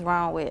that's what's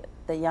wrong with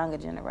the younger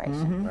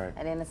generation.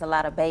 And then there's a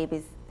lot of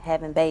babies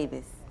having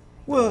babies.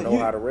 Well, know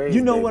how to raise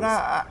you know babies. what?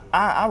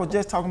 I was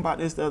just talking about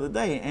this the other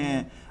day,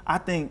 and I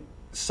think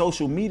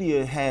social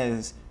media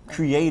has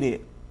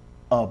created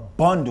a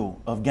bundle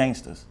of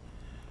gangsters.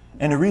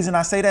 And the reason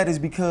I say that is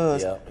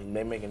because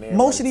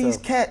most of these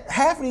cats,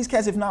 half of these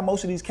cats, if not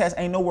most of these cats,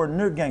 ain't nowhere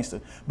near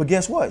gangster. But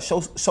guess what?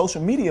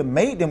 Social media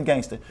made them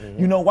gangster.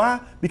 You know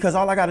why? Because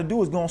all I got to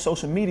do is go on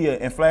social media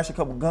and flash a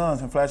couple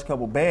guns and flash a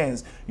couple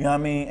bands, you know what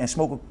I mean, and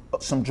smoke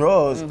some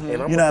drugs, you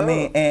know what I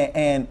mean?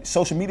 And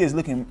social media is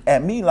looking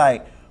at me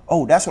like,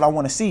 oh, that's what I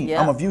want to see.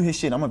 I'm going to view his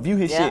shit. I'm going to view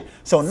his shit.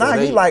 So now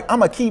you like, I'm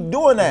going to keep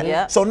doing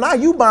that. So now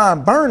you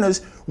buying burners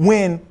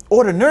when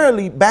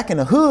ordinarily back in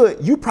the hood,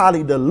 you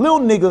probably the little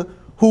nigga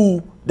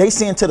who they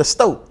send to the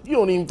stove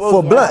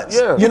for blunts.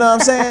 You know what I'm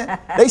saying?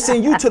 They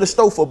send you to the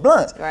stove for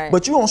blunts.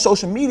 But you on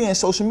social media, and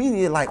social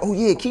media like, oh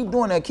yeah, keep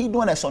doing that, keep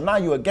doing that. So now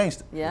you're a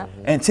gangster.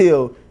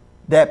 Until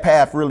that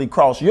path really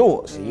cross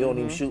yours. And you don't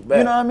even shoot back.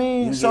 You know what I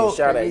mean? You so get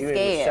shot at, you ain't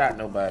even shot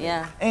nobody.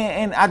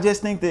 And I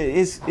just think that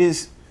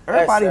it's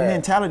everybody's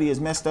mentality is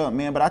messed up,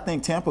 man. But I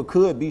think Tampa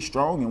could be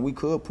strong, and we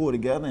could pull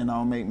together and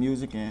all make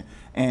music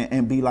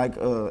and be like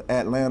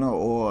Atlanta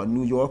or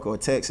New York or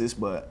Texas.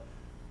 But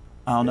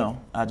I don't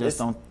know. I just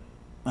don't.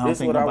 I don't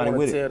think nobody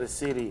with it. This is what I want to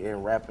tell the city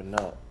and wrapping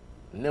up.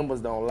 Numbers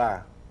don't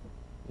lie.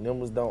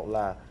 Numbers don't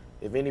lie.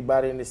 If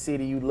anybody in the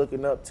city you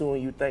looking up to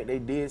and you think they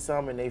did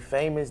something and they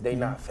famous, they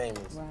not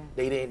famous. Right.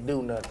 They didn't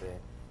do nothing.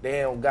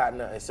 They don't got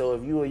nothing. So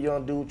if you a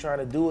young dude trying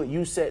to do it,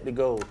 you set the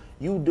goal.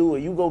 You do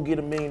it. You go get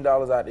 $1 million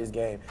out this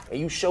game. And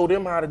you show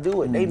them how to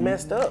do it. They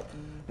messed up.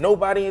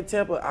 Nobody in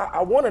Tampa,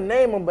 I want to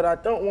name them, but I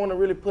don't want to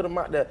really put them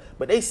out there.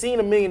 But they seen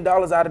 $1 million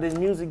out of this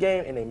music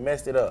game and they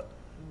messed it up.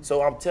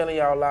 So I'm telling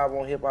y'all live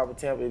on Hip Hop of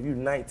Tampa, if you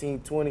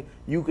 19, 20,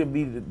 you could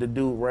be the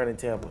dude running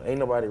Tampa. Ain't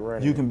nobody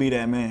running. You can be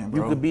that man,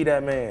 bro. You could be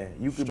that man.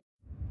 You could.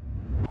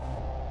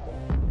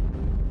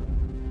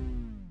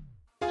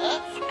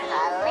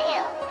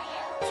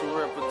 Two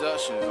Real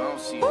Productions, I don't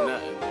see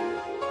nothing.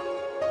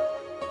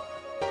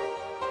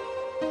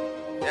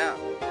 Yeah.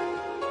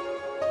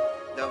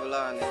 Double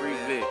R in this Free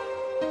Vic.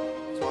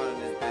 20 in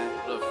this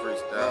bit. Little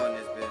freestyle. In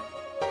this bit.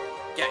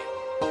 Gang.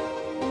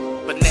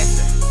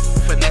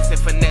 Finessing,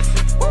 finessing.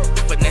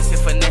 Finessing,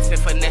 finessing,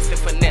 finessing,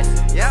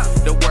 finessing. Yeah.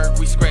 The word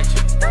we scratching.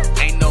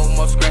 Ain't no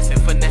more scratching.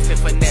 Finessing,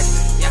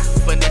 finessing. Yeah.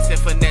 Finessing,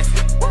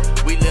 finessing.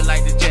 We live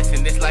like the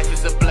Jetson. This life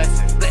is a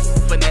blessing.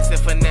 Finessing,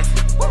 finessing.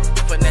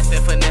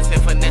 Finessing, finessing,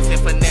 finessing,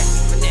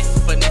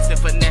 finessing. Finessing,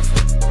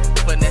 finessing.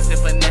 Finessing,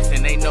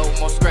 finessing. Ain't no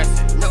more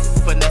stressing. No.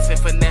 Finessing,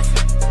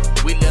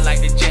 finessing. We live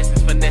like the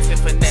Jetsons. Finessing,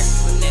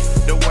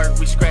 finessing. The word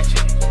we scratching.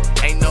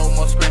 Ain't no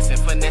more stressing.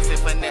 Finessing,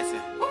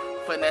 finessing.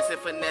 Finessing,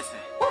 finessing.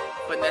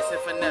 Finessing,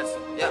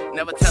 finessing. Yeah.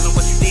 Never tell them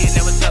what you did,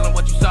 never tell them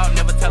what you saw,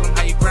 never tell them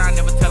how you grind,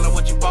 never tell them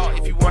what you bought.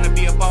 If you wanna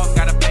be a boss,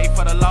 gotta play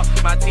for the loss.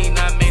 My team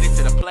done made it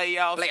to the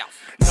playoffs.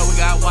 Know we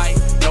got white,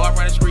 know I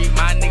run the street,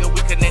 my nigga,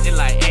 we connected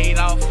like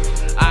Adolf.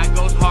 I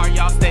goes hard,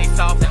 y'all stay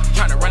soft.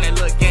 Tryna run that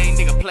little game,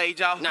 nigga played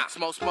y'all.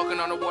 Smoking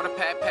on the water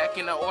pad,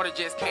 packing the order,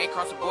 just can't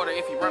cross the border.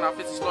 If he run off,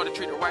 it's a slaughter.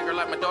 Treat a white girl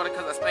like my daughter,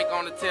 cause I spank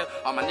on the tail.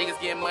 All my niggas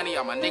getting money,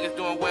 all my niggas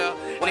doing well.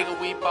 Nigga,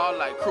 we ball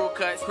like crew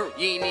cuts.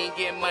 You ain't even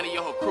getting money,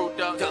 your whole crew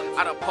ducks.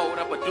 I done pulled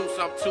up or do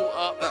something too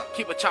up.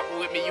 Keep a chopper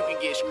with me, you can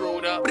get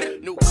screwed up.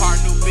 New car,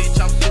 new bitch,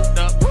 I'm souped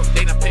up.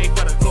 They done paid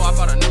for the tour, I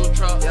bought a new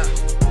truck.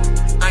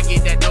 I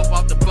get that dope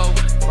off the boat.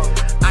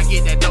 I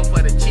get that dope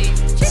for the cheap.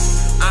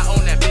 I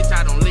own that bitch,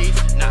 I don't lease.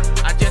 Nah,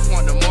 I just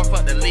want the more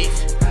for the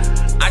lease.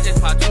 I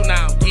just bought 2,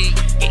 now I'm geek.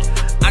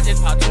 I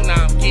just bought 2,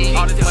 now I'm geek.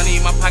 All this money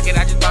in my pocket,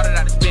 I just bought it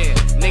out of spin.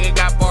 Nigga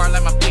got barred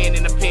like my pen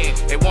in the pen.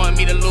 They wanted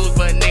me to lose,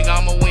 but nigga,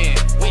 I'ma win.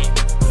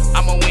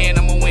 I'ma win,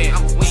 I'ma win.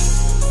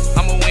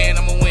 I'ma win,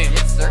 I'ma win.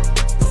 Yes, sir.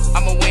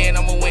 I'ma win,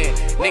 I'ma win.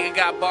 Nigga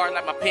got barred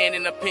like my pen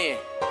in the pen.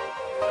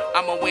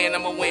 I'ma win,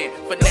 I'ma win.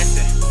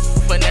 Finessing,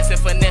 finessing,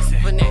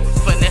 finessing.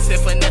 Finessing,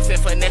 finessing,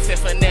 finessing,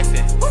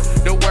 finessing.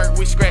 The word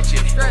we scratching.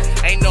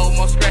 Ain't no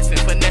more stressing.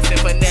 Finessing,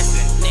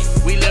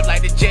 finessing. We live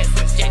like the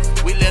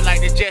Jetsons. We live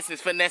like the Jetsons.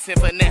 Finessing,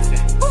 finessing.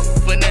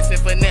 Finessing,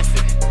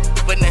 finessing.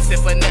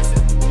 Finessing,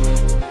 finessing.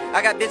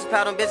 I got bitches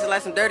pout on bitches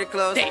like some dirty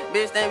clothes.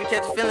 Bitch, they be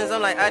catching feelings,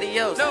 I'm like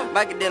adios.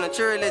 Bike it in a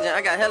true religion,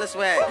 I got hella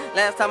swag.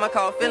 Last time I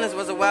called feelings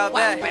was a while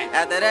back.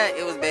 After that,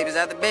 it was babies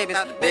after babies.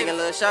 Big and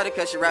little shorty,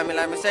 cause she ride me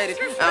like Mercedes.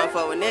 I don't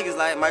fuck with niggas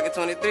like Michael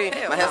 23.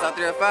 My head's on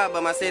 305,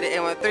 but my city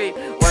N13.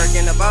 Work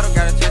in the bottle,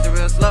 gotta treat it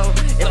real slow.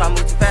 If I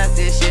move too fast,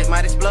 this shit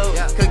might explode.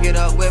 Cook it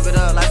up, whip it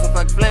up like some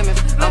fucking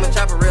Flemings. I'm a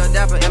chopper, real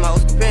dapper in my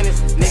old school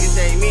pennies. Niggas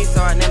say me,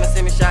 so I never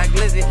see me shot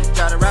glizzy.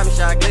 Try to ride me,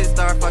 shot glizzy,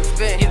 start fucking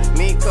spin.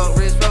 Me, cold,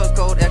 wrist, rose,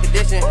 cold, air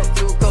condition.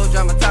 Too cold,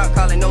 drop my top,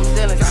 call it no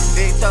ceilings.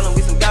 Big told him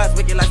we some guys,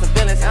 wicked like some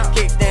villains.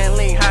 Kickstand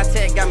lean, high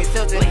tech, got me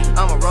tilted.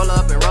 I'ma roll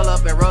up and roll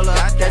up and roll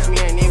up. Catch me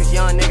ain't even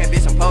young nigga,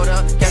 bitch, I'm pulled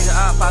up. Catch your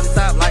eye, pop the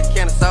top like a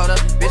can of soda.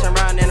 Bitch, I'm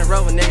riding in the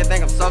Rover, nigga,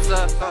 think I'm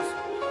Sosa.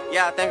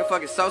 Yeah, I think I'm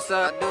fucking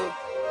Sosa. I do.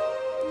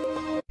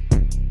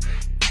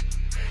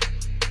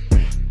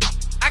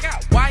 I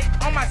got white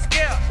on my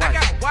scale. I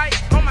got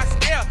white on my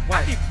scale.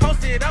 I keep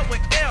posted up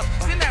with L.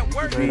 Send that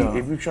work.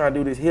 If you trying to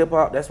do this hip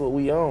hop, that's what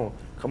we own.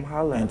 Come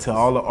holla. And to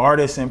all the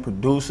artists and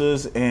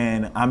producers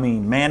and I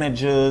mean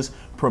managers,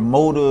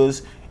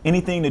 promoters,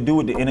 anything to do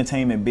with the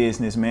entertainment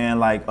business, man,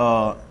 like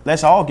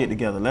let's all get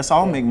together. Let's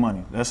all make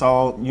money. Let's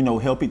all, you know,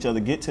 help each other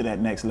get to that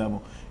next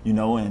level, you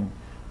know, and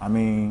I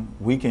mean,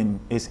 we can,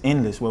 it's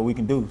endless what we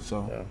can do.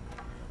 So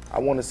I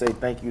want to say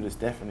thank you to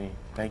Stephanie.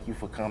 Thank you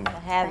for coming. For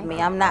having me.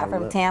 I'm not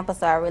from Tampa,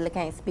 so I really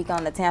can't speak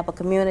on the Tampa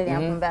community.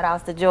 I'm from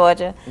Valdosta,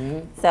 Georgia,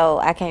 so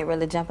I can't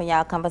really jump in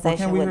y'all conversation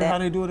can we with hear that. how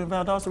they do it in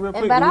Valdosta real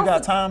quick? We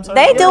got time, sir?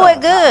 They do it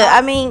good.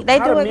 I mean, they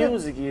do it good. How the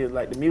music is,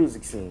 like the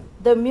music scene?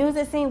 The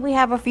music scene, we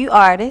have a few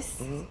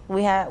artists.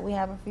 We have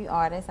a few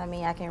artists. I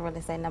mean, I can't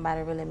really say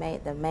nobody really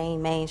made the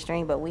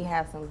mainstream, but we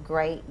have some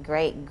great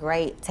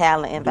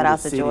talent in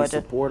Valdosta, Georgia.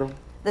 Support them?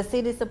 The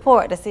city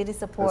support, the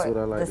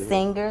like the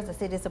singers, the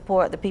city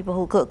support the people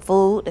who cook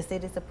food, the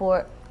city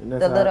support the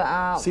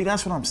little see,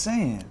 that's what I'm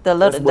saying. The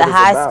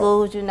high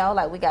schools, you know,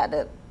 like we got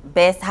the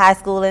best high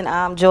school in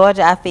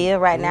Georgia, I feel.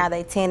 Right now,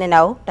 they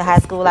 10-0, the high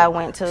school I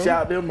went to.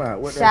 Shout them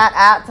out. Shout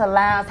out to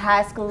Lowndes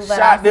High School.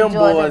 Shout them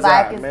Georgia boys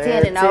Vikings, out,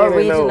 man. 10-0,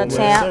 regional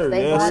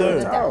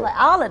champs.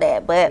 All of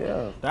that.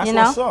 But, That's you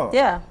know, what's up.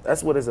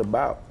 That's what it's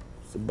about.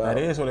 It's about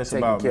that is what it's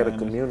taking about, care man. of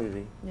the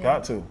community.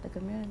 Got to. The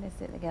community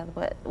sit together.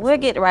 But we'll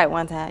get it right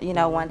one time. You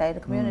know, one day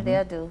the community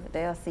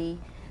they'll see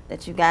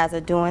that you guys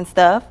are doing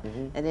stuff,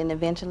 and then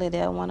eventually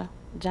they'll want to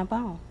jump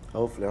on.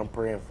 Hopefully, I'm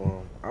praying for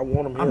them. I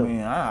want them here. I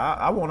mean,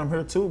 I want them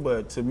here too,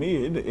 but to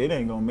me, it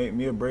ain't gonna make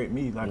me or break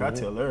me. Like I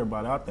tell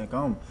everybody, I think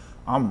I'm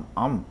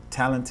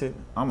talented.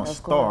 I'm a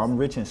star. I'm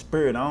rich in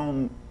spirit. I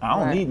don't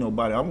need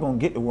nobody. I'm gonna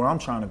get to where I'm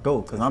trying to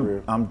go because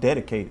I'm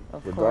dedicated.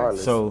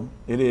 Regardless. So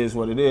it is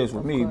what it is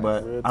with me.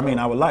 But I mean,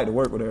 I would like to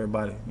work with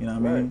everybody. You know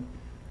what I mean?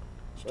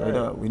 Straight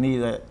up, we need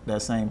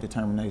that same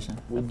determination.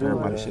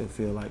 Everybody should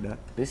feel like that.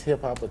 This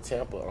Hip Hop of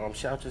Tampa,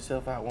 shout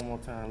yourself out one more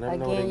time. Let them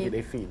know they get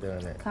their feet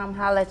done at. Come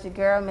holler at your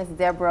girl, Miss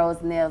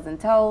Deborah's Nails and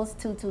Toes,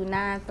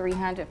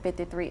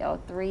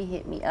 229-300-5303.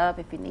 Hit me up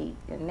if you need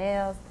your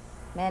nails,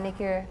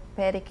 manicure,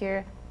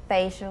 pedicure,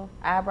 facial,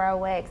 eyebrow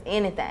wax,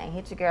 anything.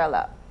 Hit your girl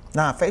up.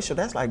 Nah, facial,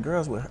 that's like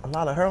girls with a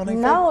lot of hair on their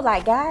face. No,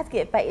 like guys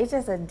get face. It's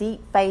just a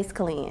deep face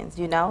cleanse,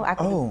 you know. I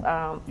can do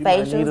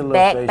facials,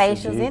 back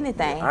facials,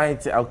 anything.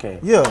 Okay.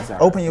 Yeah,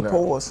 open your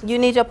pores. You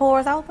need your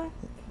pores open?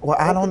 Well,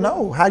 I don't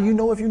know. How you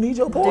know if you need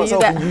your pores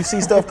open? You see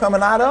stuff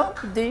coming out of?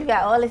 Do you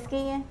got oily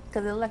skin?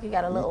 Because it looks like you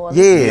got a little oily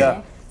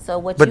skin. So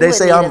what you would need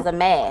is a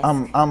mask.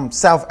 I'm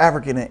South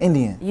African and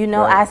Indian. You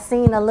know, I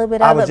seen a little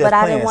bit of it, but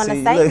I didn't want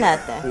to say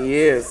nothing. He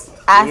is.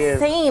 I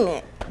seen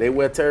it. They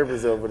wear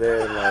turbans over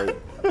there, like.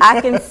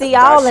 I can see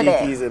all of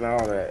that. And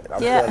all that.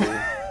 I'm telling you.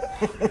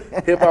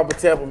 Hip Hop of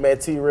Tampa, man.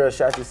 T-Real,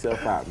 shout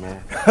yourself out,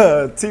 man.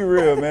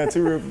 T-Real, man.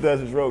 T-Real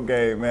Productions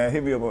Ropegang, man.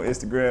 Hit me up on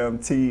Instagram,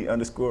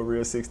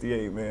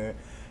 T_real68, man.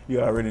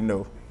 You already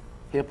know.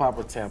 Hip Hop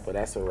of Tampa,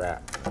 that's a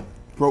wrap.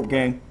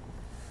 Ropegang.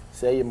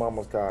 Say your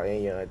mama's call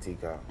and your auntie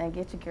call. And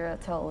get your girl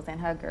toes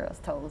and her girl's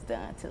toes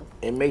done, too.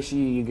 And make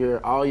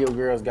sure all your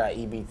girls got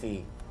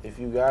EBT. If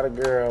you got a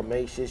girl,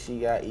 make sure she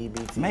got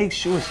EBT. Make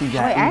sure she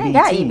got EBT. I ain't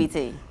got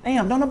EBT.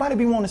 Damn, don't nobody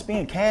be wanting to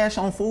spend cash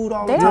on food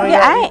all the time.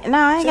 I ain't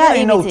got EBT.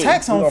 Ain't no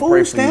tax on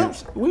food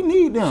stamps. We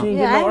need them. I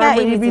ain't got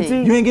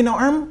EBT. You ain't get no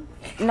Irma?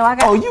 No, I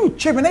got. Oh, you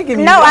tripping? They give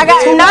me. No, I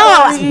got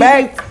no.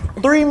 Back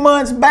 3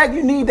 months back,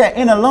 you need that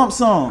in a lump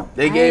sum.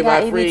 They gave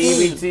out free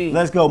EBT.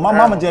 Let's go. My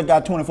mama just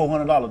got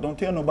 $2,400. Don't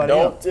tell nobody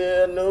else. Don't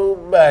tell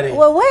nobody.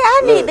 Well, where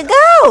I need to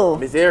go?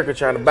 Miss Erica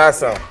trying to buy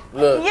something.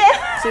 Look.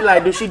 Yeah. She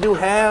like, do she do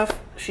half?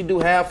 She do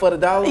half for the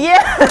dollar?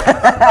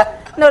 Yeah.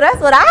 No,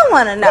 that's what I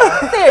want to know.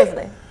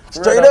 Seriously.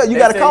 Straight up, you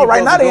got to call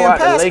right now. They in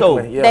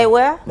Pasco. They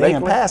where? They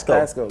in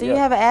Pasco. Do you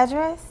have an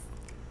address?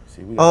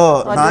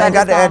 No, I ain't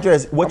got the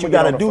address. What you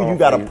got to do, you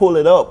got to pull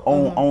it up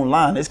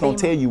online. It's going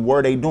to tell you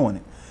where they doing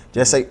it.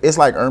 Just say, it's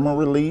like Irma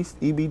Relief,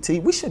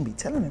 EBT. We shouldn't be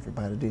telling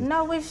everybody this.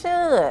 No, we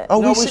should. Oh,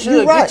 no, we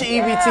should. Right. Get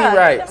your EBT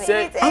right.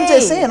 I'm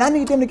just saying, I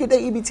need them to get their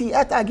EBT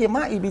after I get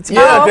my EBT.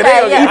 Yeah,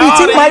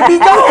 EBT might be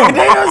gone.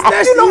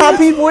 You know how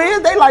people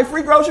is. They like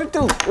free grocery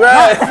too.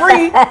 Right. Not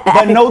free,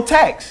 but no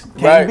tax.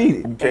 Can't beat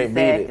it. You can't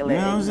beat it. You know what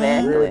I'm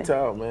saying? Real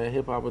talk, man.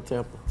 Hip Hop of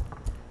Tampa.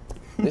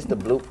 This the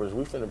bloopers.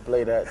 We finna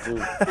play that too.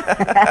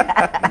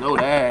 Know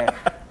that.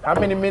 How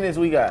many minutes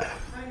we got?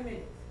 9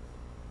 minutes.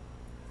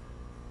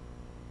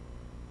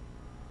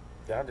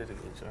 Y'all did a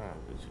good job.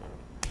 Good job.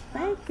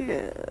 Thank you.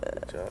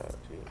 Good job,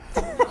 G.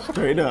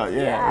 Straight up,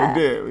 yeah.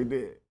 We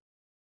did.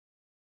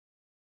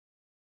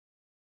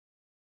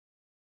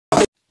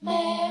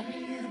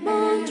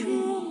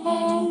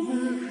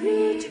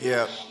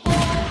 Yeah.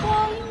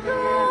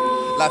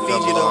 La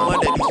Fiji the one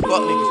that these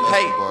fuck niggas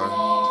hate.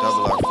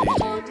 Double La Fiji.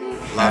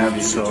 La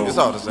Fiji. It's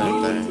all the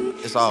same thing.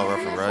 It's all rough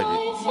and rugged.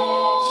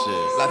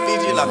 Shit. La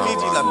Fiji, La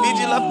Fiji, La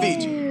Fiji, La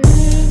Fiji.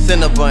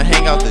 Send up and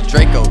hang out the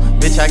Draco.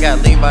 Bitch, I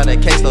got lean by the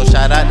queso.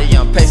 Shout out to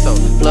Young Peso.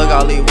 Plug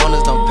all these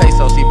wonders, them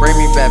pesos. He bring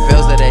me back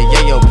bells of that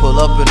yayo. Pull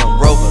up in a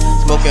Rover.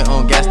 Smoking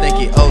on gas,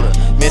 stinky odor.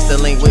 Mr.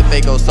 Link with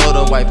Fago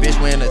soda. White bitch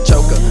wearing a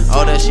choker.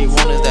 All that she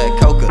want is that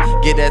coca.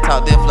 Get that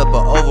top, then flip her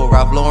over.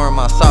 Ralph Lauren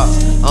my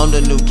socks. I'm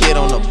the new kid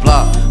on the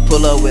block.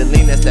 Pull up with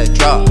lean, that's that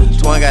drop.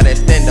 Twine got that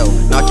stendo.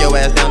 Knock your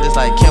ass down just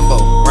like Kimbo.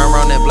 Run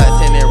around that black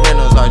 10 in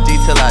Reynolds. RG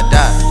till I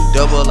die.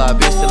 Double R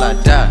bitch till I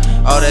die.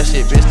 All that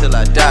shit bitch till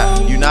I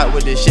die. You not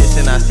with this shit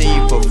since I seen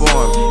you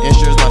perform.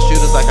 Insurance my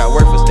shooters like I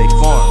work for State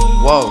Farm.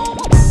 Whoa.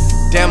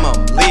 Damn,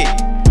 I'm lit.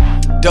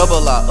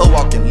 Double R,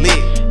 walking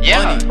lit.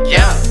 Yeah, Money,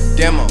 yeah.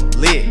 Damn, I'm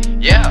lit.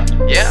 Yeah,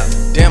 yeah.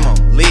 Damn,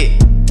 I'm lit.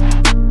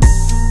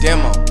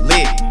 Damn, I'm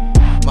lit.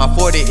 My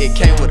 40, it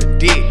came with a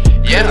dick.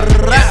 Yeah,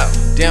 yeah.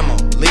 Damn,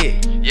 I'm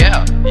lit.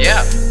 Yeah,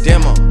 yeah.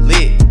 Damn, I'm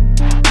lit.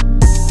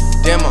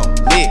 Damn, I'm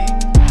lit.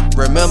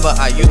 Remember,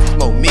 I used to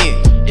smoke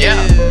mint. Yeah,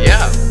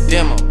 yeah.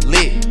 Damn, I'm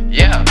lit.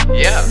 Yeah,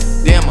 yeah.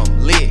 Damn, I'm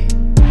lit.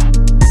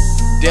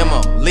 Damn,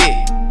 I'm lit.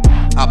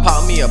 I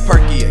pop me a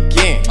perky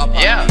again.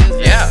 Yeah,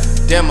 yeah.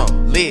 Damn,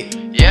 I'm lit.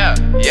 Yeah,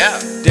 yeah.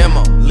 Damn,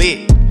 I'm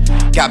lit.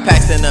 Got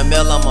packs in the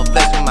mail, I'ma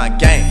flex with my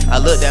gang. I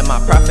looked at my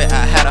profit,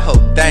 I had a whole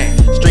thing.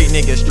 Street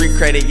nigga, street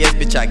credit, yes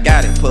bitch, I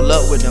got it. Pull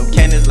up with them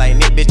cannons like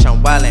Nick, bitch,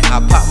 I'm wildin'. I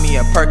pop me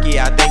a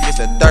perky, I think it's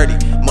a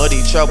 30.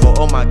 Muddy trouble,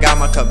 oh my god,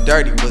 my cup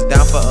dirty. Was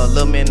down for a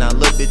little minute, now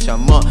little bitch,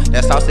 I'm up.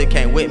 That sauce, it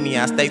came with me,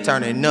 I stay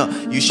turning up.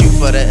 You shoot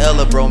for the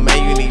Ella, bro, man,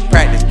 you need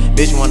practice.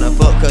 Bitch wanna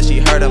fuck cause she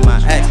heard of my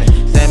accent.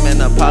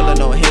 Salmon Apollo,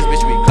 no hits,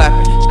 bitch, we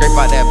clapping. Scrape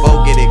out that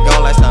boat, get it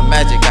gone like some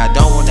magic. I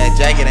don't want that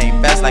jacket, ain't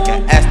fast like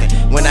an Aston.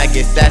 When I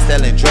get sad,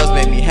 selling drugs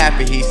make me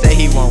happy. He say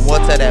he want more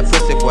to that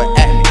pussy boy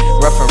at me.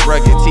 Rough and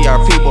rugged,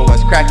 TRP boy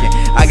was cracking.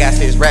 I got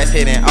 6 rats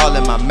hitting all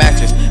in my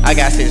mattress. I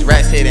got 6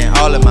 rats hitting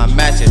all in my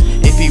matches.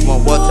 If he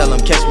want war, tell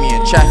him catch me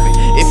in traffic.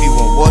 If he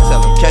want war,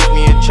 tell him catch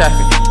me in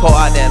traffic. Pour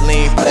out that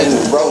lean, they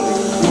just rolling.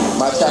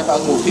 My trap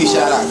house move, P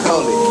shot, I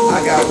call it.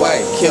 I got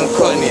white, Kim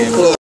Courtney and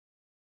Club.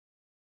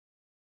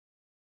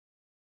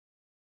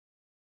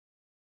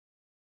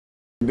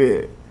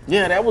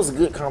 Yeah, that was a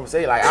good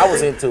conversation. Like, I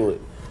was into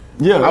it.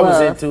 Yeah, I was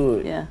into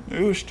it. Yeah.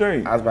 It was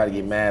straight. I was about to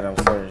get mad on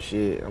certain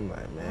shit. I'm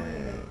like,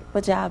 man.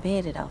 But y'all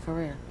petty though, for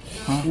real.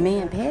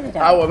 Men petty though.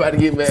 I was about to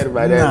get mad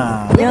about that.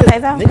 Nah. You don't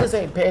say so? Niggas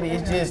ain't petty.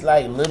 It's just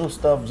like little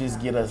stuff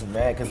just get us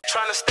mad. Cause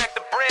Trying to stack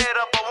the bread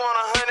up, I want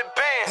 100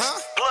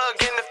 bands.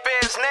 Plug in the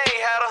feds name,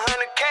 had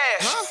 100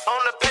 cash. On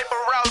the paper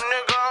route,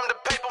 nigga, I'm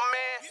the paper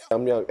man.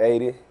 I'm Young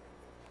 80,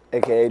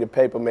 aka the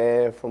Paper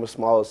Man from a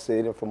small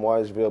city from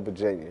Warrensville,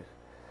 Virginia.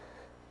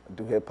 I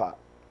do hip hop.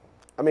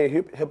 I mean,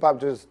 hip hop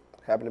just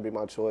happened to be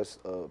my choice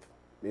of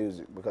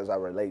music because I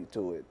relate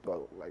to it,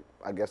 like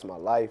I guess my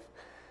life.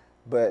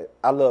 But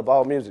I love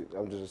all music.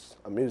 I'm just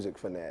a music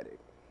fanatic,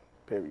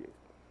 period.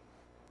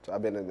 So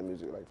I've been into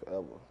music like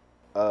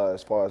forever.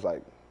 As far as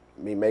like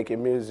me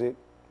making music,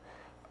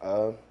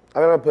 I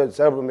mean, I put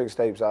several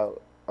mixtapes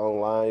out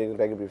online.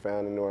 They can be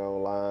found anywhere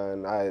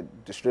online. I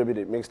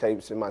distributed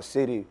mixtapes in my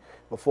city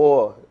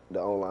before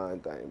the online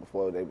thing,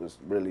 before they was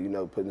really, you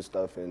know, putting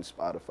stuff in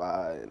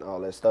Spotify and all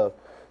that stuff.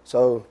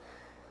 So,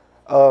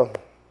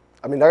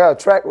 I mean, I got a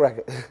track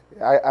record.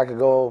 I could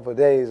go on for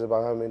days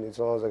about how many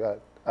songs I got.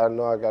 I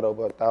know I got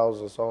over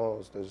 1,000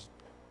 songs that's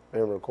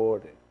been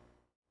recorded.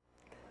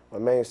 My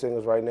main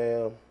singles right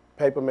now,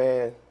 Paper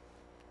Man,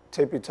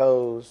 Tippy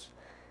Toes,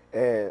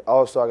 and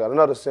also I got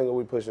another single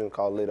we pushing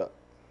called Lit Up.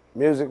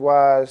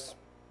 Music-wise,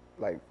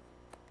 like,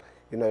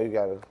 you know, you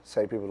gotta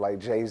say people like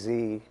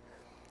Jay-Z.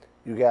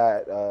 You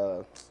got,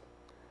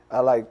 I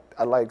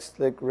like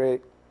Slick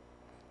Rick.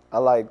 I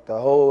like the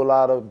whole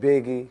lot of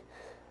Biggie.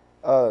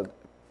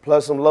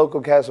 Plus some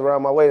local cats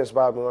around my way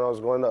inspired me when I was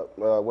growing up.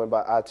 Went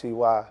by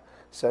ITY,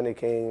 Sonny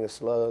King, and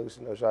Slugs.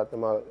 You know, shout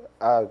them out.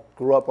 I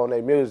grew up on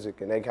their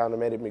music, and they kind of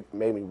made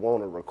me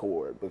want to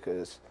record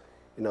because,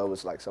 you know, it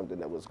was like something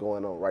that was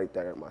going on right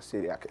there in my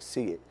city. I could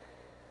see it.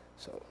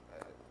 So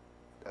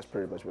that's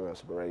pretty much my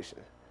inspiration.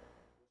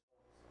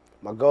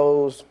 My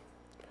goals,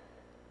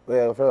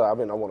 well, first, I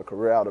mean, I want a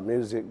career out of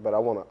music, but I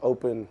want to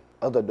open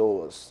other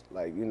doors.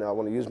 Like, you know, I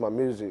want to use my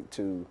music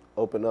to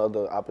open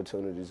other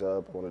opportunities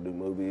up. I want to do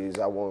movies.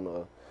 I want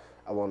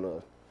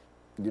to,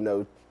 you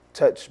know,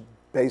 touch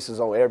bases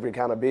on every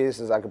kind of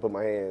business I can put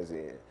my hands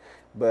in.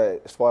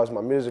 But as far as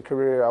my music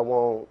career,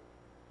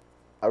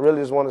 I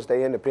really just want to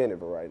stay independent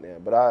for right now.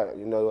 But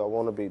you know, I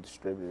want to be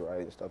distributed,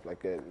 right, and stuff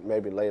like that.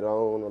 Maybe later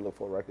on, I'll look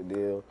for a record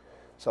deal,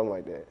 something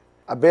like that.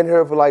 I've been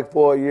here for like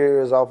 4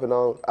 years off and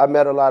on. I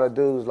met a lot of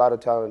dudes, a lot of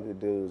talented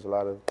dudes, a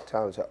lot of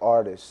talented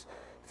artists,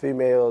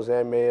 females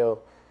and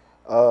male.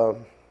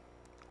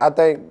 I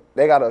think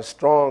they got a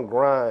strong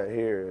grind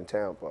here in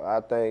Tampa. I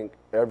think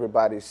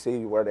everybody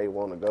see where they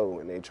want to go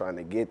and they trying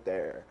to get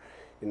there.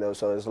 You know,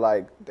 so it's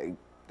like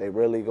they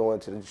really go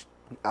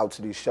out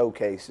to these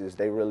showcases.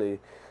 They really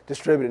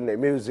distributing their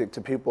music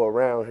to people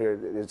around here.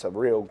 It's a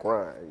real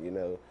grind, you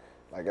know.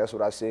 Like, that's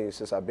what I've seen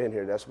since I've been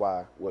here. That's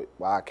why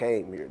I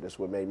came here. That's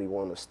what made me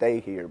want to stay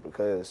here,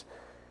 because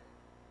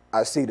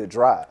I see the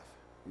drive,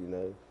 you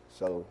know.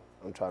 So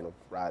I'm trying to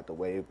ride the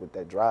wave with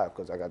that drive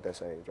because I got that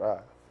same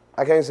drive.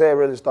 I can't say it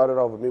really started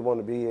off with me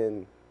wanting to be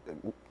in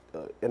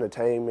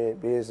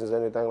entertainment, business,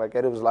 anything like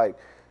that. It was like,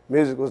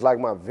 music was like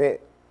my vent.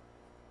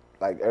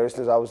 Like, ever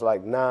since I was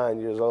like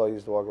 9 years old, I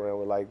used to walk around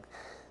with like,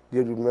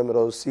 you remember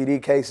those CD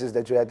cases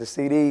that you had the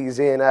CDs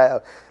in? I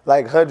have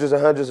like hundreds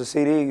and hundreds of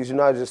CDs. You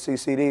know, I just see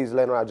CDs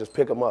later on, I just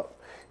pick them up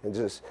and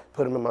just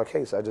put them in my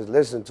case. I just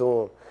listen to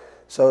them.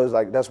 So it's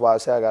like, that's why I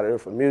say I got an ear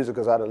for music,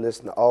 because I done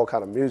listen to all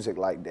kind of music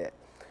like that.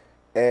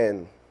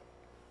 And,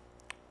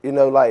 you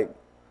know, like,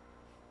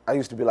 I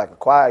used to be like a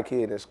quiet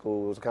kid in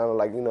school. It was kind of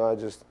like, you know, I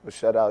just was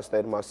shut out,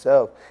 stayed to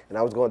myself. And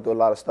I was going through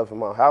a lot of stuff in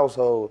my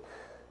household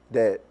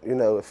that, you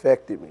know,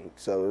 affected me.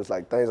 So it was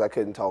like things I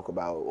couldn't talk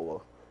about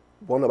or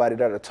want nobody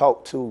there to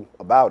talk to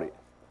about it.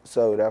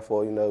 So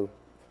therefore, you know,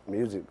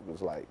 music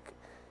was like,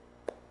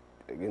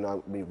 you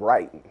know, me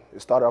writing.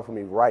 It started off with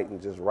me writing,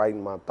 just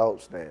writing my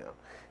thoughts down.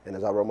 And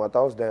as I wrote my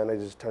thoughts down, they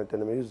just turned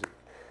into music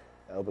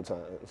over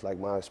time. It's like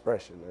my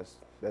expression.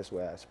 That's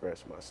where I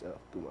express myself,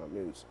 through my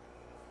music.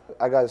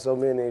 I got so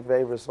many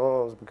favorite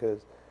songs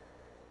because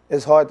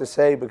it's hard to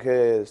say,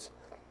 because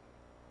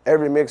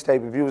every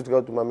mixtape, if you was to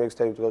go through my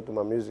mixtape, to go through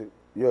my music,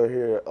 you'll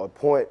hear a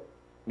point.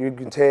 You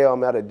can tell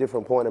I'm at a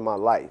different point in my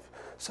life.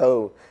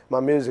 So my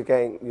music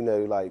ain't, you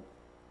know, like,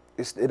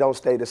 it don't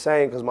stay the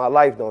same because my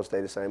life don't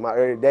stay the same. My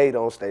everyday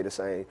don't stay the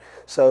same.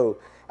 So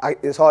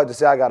it's hard to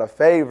say I got a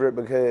favorite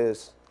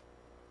because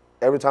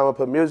every time I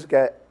put music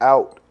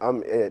out,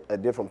 I'm at a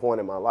different point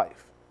in my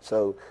life.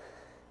 So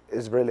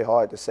it's really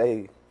hard to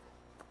say.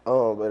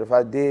 But if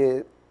I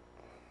did,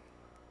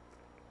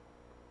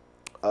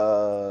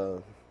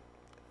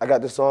 I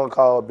got this song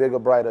called Bigger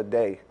Brighter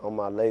Day on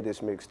my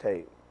latest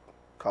mixtape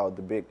called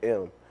The Big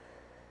M.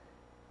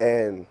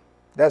 And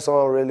that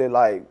song really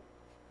like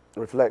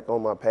reflect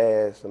on my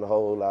past and a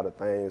whole lot of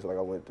things like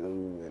I went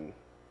through and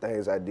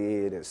things I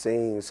did and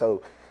seen.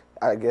 So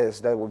I guess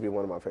that would be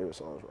one of my favorite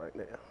songs right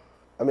now.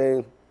 I mean,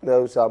 you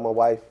know, shout out my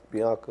wife,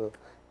 Bianca.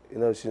 You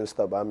know, she done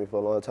stuck by me for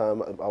a long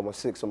time,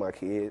 almost 6 of my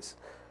kids.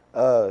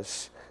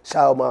 Shout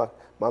out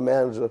my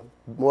manager,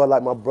 more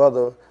like my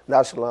brother,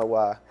 Nonchalant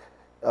Y.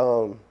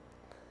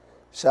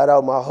 Shout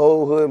out my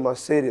whole hood, my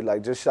city,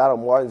 like just shout out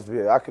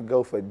Martinsville. I could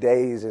go for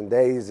days and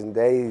days and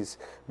days,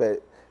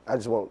 but I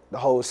just want the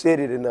whole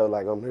city to know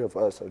like I'm here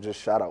for us, so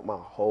just shout out my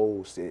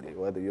whole city.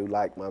 Whether you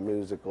like my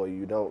music or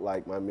you don't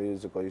like my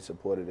music or you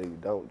support it or you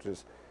don't,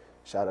 just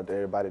shout out to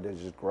everybody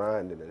that's just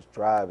grinding, that's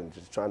driving,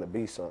 just trying to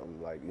be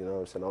something. Like, you know what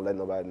I'm saying? Don't let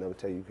nobody never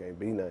tell you you can't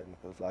be nothing,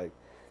 because like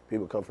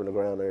people come from the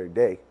ground every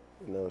day,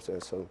 you know what I'm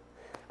saying? So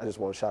I just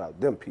want to shout out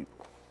them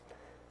people,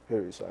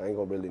 period. So I ain't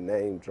gonna really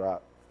name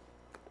drop.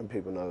 And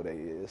people know who they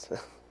is.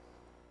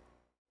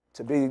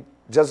 To be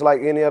just like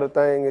any other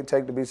thing it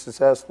take to be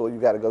successful, you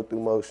got to go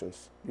through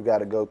motions. You got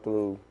to go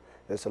through,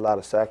 it's a lot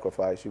of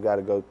sacrifice. You got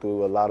to go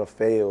through a lot of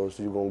fails.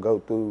 You're going to go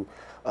through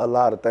a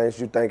lot of things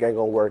you think ain't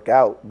going to work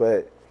out.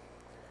 But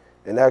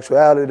in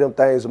actuality, them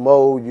things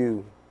mold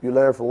you. You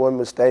learn from one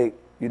mistake,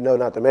 you know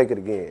not to make it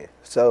again.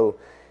 So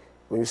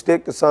when you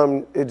stick to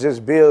something, it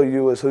just build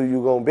you as who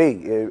you going to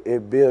be.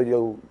 It build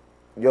you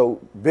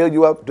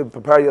up to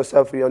prepare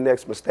yourself for your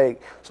next mistake.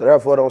 So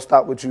therefore, don't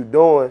stop what you're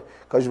doing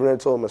because you ran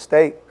into a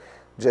mistake.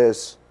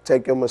 Just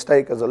take your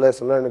mistake as a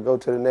lesson learned to go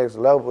to the next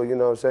level, you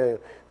know what I'm saying?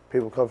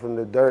 People come from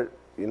the dirt,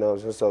 you know,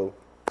 so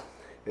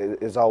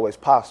it's always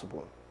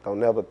possible. Don't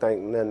never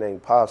think nothing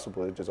ain't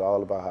possible. It's just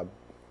all about how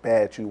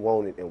bad you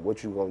want it and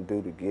what you're going to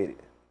do to get it.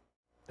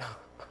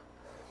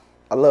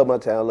 I love my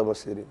town, I love my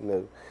city. You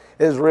know.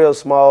 It's real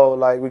small.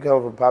 Like, we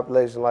come from a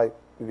population, like,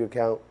 you can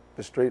count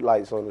the street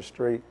lights on the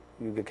street.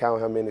 You can count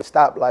how many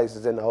stoplights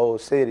is in the whole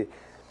city.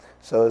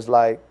 So it's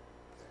like,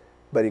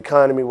 but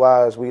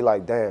economy-wise, we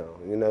like down.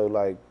 You know,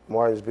 like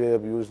Martinsville,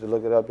 if you used to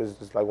look it up, is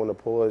just like one of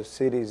the poorest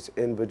cities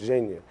in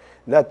Virginia.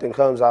 Nothing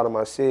comes out of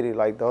my city.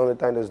 Like, the only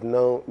thing that's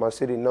known, my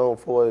city known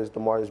for is the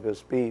Martinsville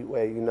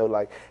Speedway. You know,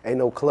 like, ain't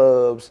no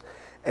clubs,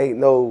 ain't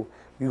no,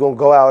 you gonna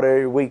go out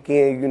every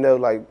weekend, you know,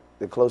 like,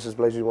 the closest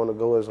place you wanna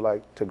go is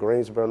like to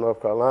Greensboro,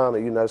 North Carolina.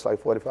 You know, it's like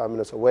 45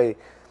 minutes away.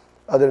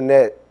 Other than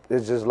that,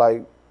 it's just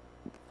like,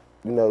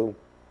 you know,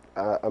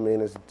 I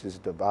mean, it's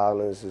just the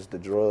violence, it's the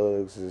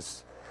drugs,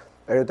 it's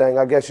everything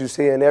I guess you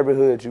see in every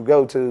hood you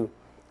go to,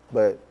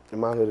 but in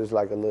my hood it's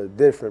like a little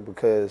different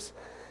because,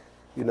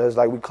 you know, it's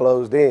like we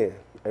closed in.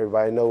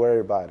 Everybody know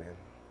everybody.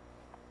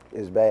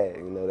 It's bad,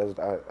 you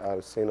know.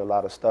 I've seen a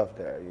lot of stuff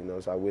there, you know,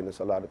 so I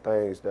witnessed a lot of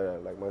things there.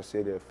 Like, my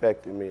city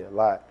affected me a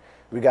lot.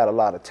 We got a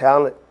lot of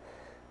talent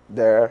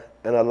there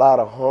and a lot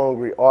of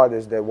hungry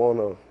artists that want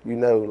to, you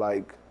know,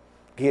 like,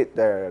 get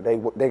there.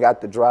 They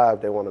got the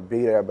drive, they want to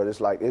be there, but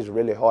it's like, it's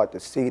really hard to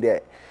see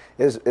that.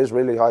 It's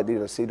really hard to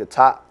even see the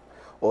top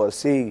or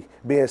see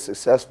being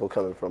successful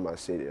coming from my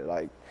city.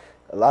 Like,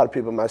 a lot of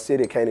people in my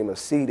city can't even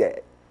see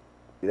that.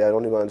 They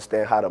don't even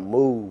understand how to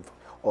move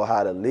or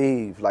how to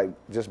leave, like,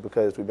 just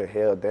because we've been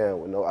held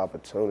down with no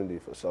opportunity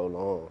for so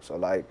long. So,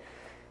 like,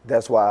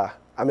 that's why,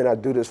 I mean, I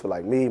do this for,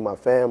 like, me, my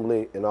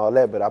family, and all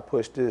that, but I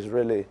push this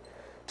really,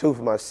 too,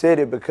 for my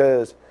city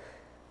because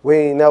we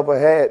ain't never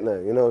had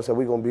none, you know, so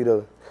we gonna be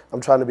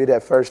I'm trying to be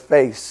that first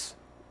face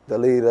to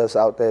lead us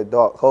out that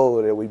dark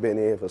hole that we've been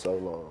in for so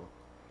long.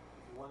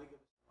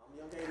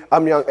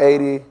 I'm Young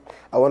 80.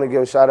 I want to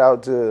give a shout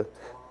out to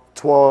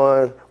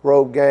Twan,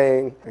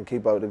 Ropegang, and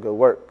keep up the good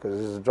work, because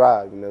this is a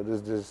drive, you know,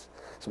 this is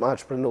some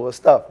entrepreneur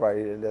stuff right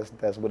here.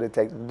 That's what it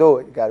takes to do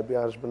it. You gotta be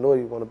an entrepreneur,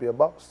 you wanna be a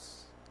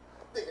boss.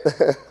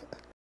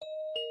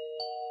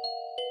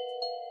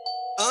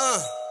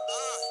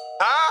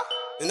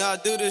 You know I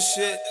do this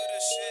shit.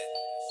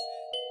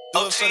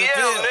 Do it for the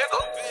bill, nigga.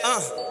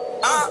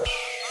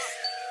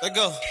 Let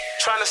go.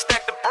 Tryna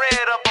stack the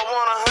bread up, I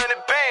want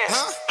 100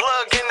 bands.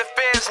 Plug in the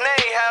feds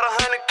name, had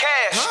 100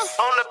 cash.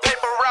 On the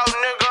paper route,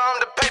 nigga, I'm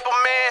the paper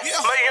man.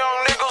 My young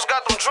niggas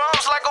got them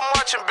drums like a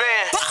marching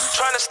band.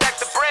 Tryna stack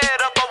the bread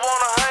up, I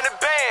want 100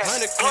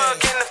 bands.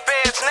 Plug in the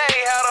feds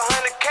name, had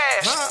 100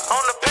 cash.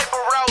 On the paper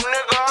route,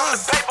 nigga, I'm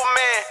the paper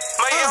man.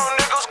 My young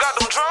niggas got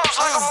them drums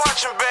like a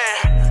marching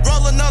band.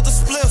 Roll another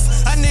spliff,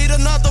 I need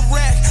another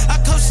rack. I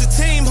coach the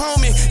team,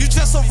 homie. You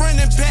just bust a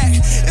running back.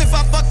 If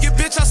I fuck your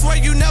bitch, I swear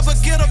you never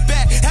get her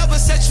back. Ever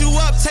set you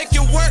up, take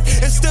your work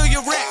and steal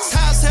your racks.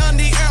 High as hell,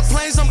 need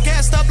airplanes, I'm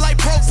gassed up like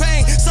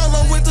propane.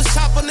 Solo with the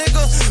chopper,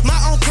 nigga, my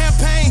own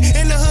campaign.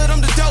 In the hood,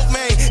 I'm the dope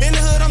man. In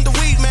the hood, I'm the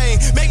weed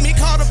man. Make me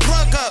call the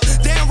plug up.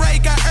 Damn Ray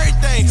got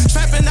everything.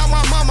 Trapping out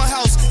my mama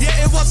house. Yeah,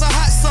 it was a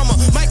hot summer.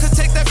 Might could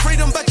take that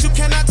freedom, but you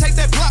cannot take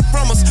that block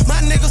from us. My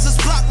niggas is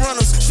block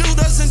runners,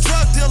 shooters and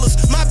drug dealers.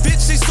 My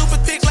bitch, she super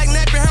thick like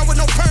nappy hair with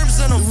no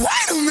perms in them.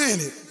 Wait a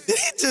minute. Did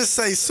he just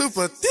say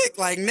super thick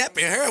like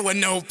nappy hair with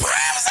no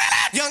perms in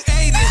it? Young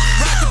 80,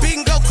 rock the beat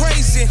and go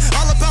crazy.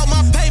 All about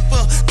my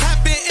paper,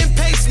 cop it and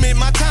paste me.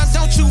 My time,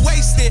 don't you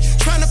waste it.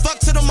 Tryna fuck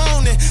to the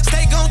morning.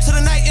 Stay gone to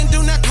the night and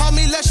do not call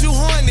me less you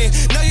horny.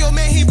 Know your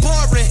man, he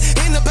boring.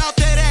 Ain't about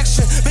that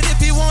action. But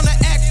if you wanna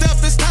act up,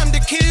 it's time to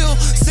kill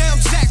Sam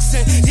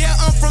Jackson. Yeah,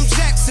 I'm from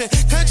Jackson.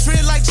 Country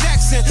like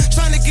Jackson.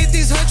 Tryna get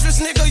these hundreds,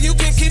 nigga, you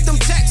can keep them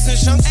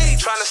Jacksons. Young 8.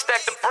 Tryna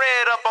stack the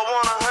bread up, I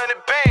want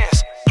 100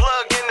 bands.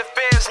 Plug in the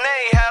feds'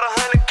 name, had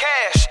 100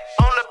 cash.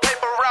 On the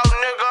paper route,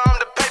 nigga, I'm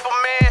the paper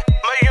man.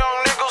 My young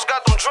niggas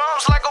got them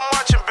drums like a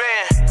marching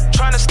band.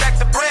 Tryna stack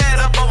the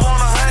bread up, I want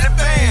 100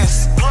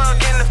 bands.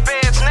 Plug in the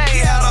feds'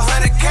 name, had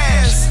 100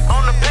 cash.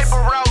 On the paper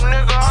route,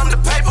 nigga, I'm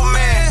the paper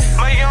man.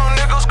 My young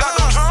niggas got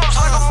them drums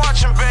like a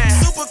marching band.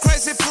 Super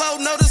crazy flow,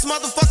 know this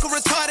motherfucker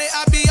retarded.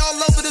 I be all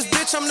over this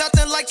bitch, I'm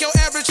nothing like your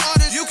average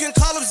artist. You can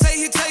call him Zay,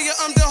 he tell you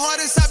I'm the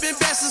hardest. I've been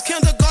best since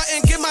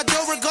kindergarten, get my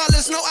dough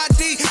regardless, no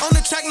ID. On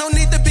the track, no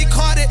need to be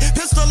carded.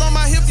 Pistol on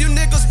my hip, you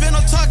niggas been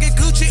on target.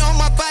 Gucci on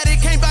my body,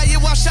 can't buy you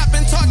while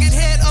shopping Target.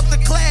 Head up the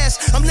class,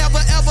 I'm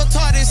never ever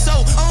taught it. So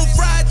on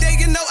Friday,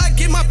 you know I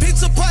get my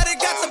pizza party.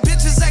 Got the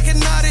bitches acting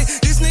naughty.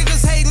 These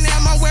niggas hating,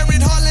 am I wear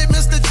it hardly?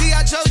 Mr.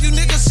 G.I. Joe, you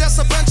niggas just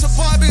a bunch of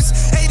Barbies.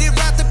 80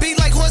 ride the beat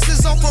like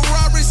horses on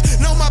Ferraris.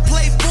 Know my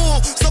plate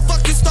full, so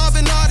fuck you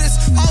starving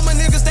artists. All my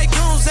niggas, they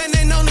goons and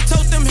they known to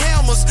tote them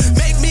hammers.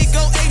 Make me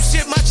go ape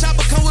shit, my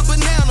chopper come with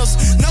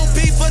bananas. No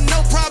beef or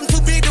no problem,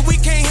 too big that we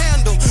can't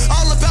handle.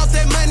 All about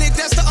that money,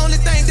 that's the only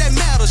thing that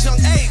matters. Young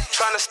 8.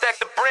 Tryna stack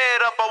the bread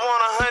up, I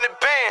want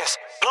 100 bands.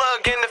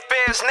 Plug in the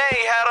feds'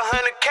 name, had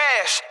 100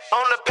 cash.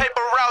 On the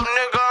paper route,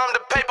 nigga, I'm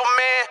the paper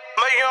man.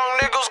 My young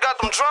niggas got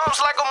them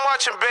drums like a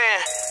marching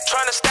band.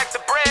 Tryna stack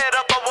the bread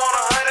up, I want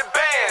 100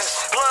 bands.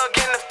 Plug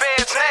in the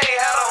feds' name,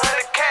 had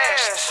 100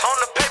 cash. On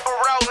the paper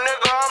route,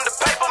 nigga, I'm the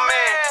paper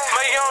man.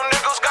 My young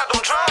niggas got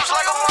them drums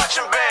like a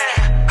marching band.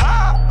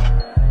 Ha!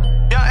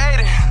 Young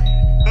 80,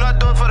 you know I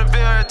do it for the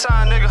bill every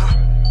time, nigga.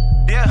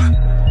 Yeah,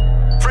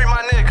 free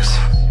my niggas.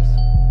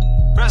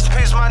 Rest in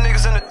peace, my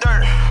niggas in the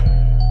dirt.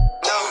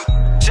 No,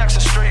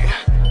 Jackson Street,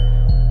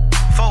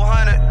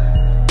 400.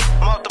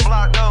 I'm off the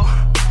block though.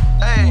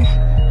 Hey,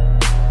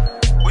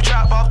 we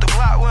drop off the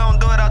block, we don't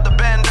do it out the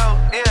bando.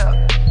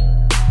 Yeah.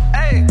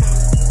 Hey,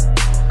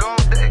 gon'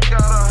 dick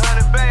got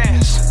 100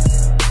 bands.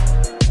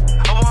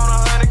 I want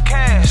 100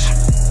 cash.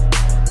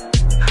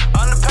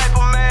 I'm the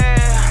paper man.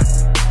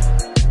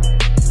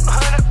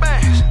 100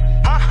 bands,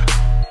 huh?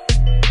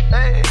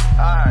 Hey,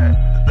 alright,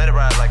 let it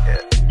ride like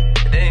that.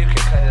 Then you can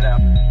cut it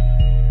out.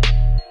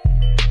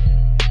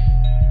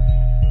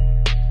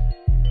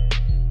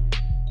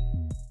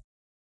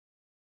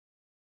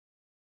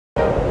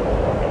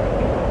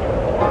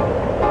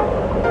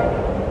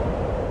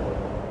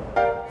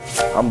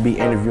 I'm gonna be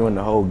interviewing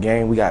the whole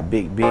game. We got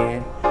Big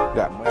Ben, we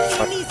got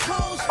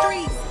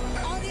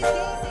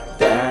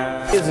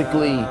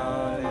physically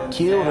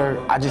killed her.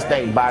 I just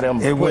think by them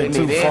it went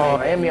too far.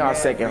 Miami our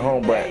second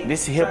home, but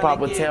this is Hip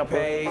Hop of Tampa.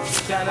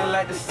 Shining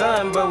like the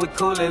sun, but we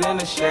coolin' in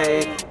the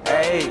shade.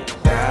 Hey,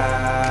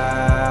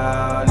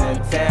 down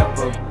in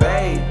Tampa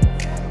Bay,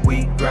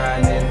 we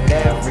grinding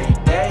every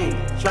day,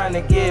 trying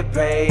to get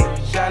paid.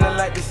 Shining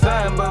like the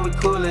sun, but we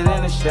coolin'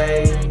 in the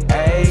shade.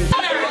 Hey.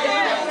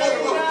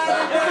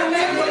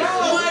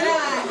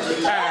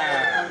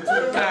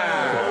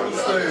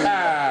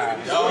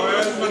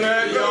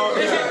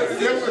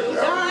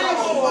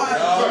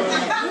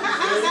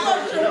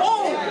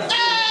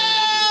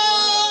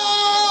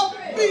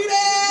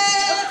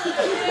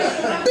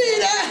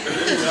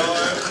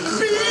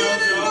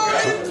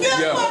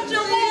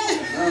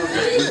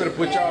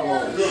 Put y'all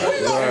on. We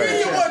gonna give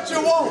you what you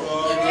want.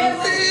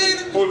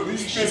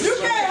 You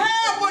can't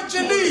have what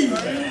you need,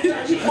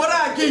 but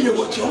I give you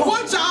what you want.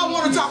 What y'all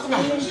want to talk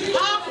about?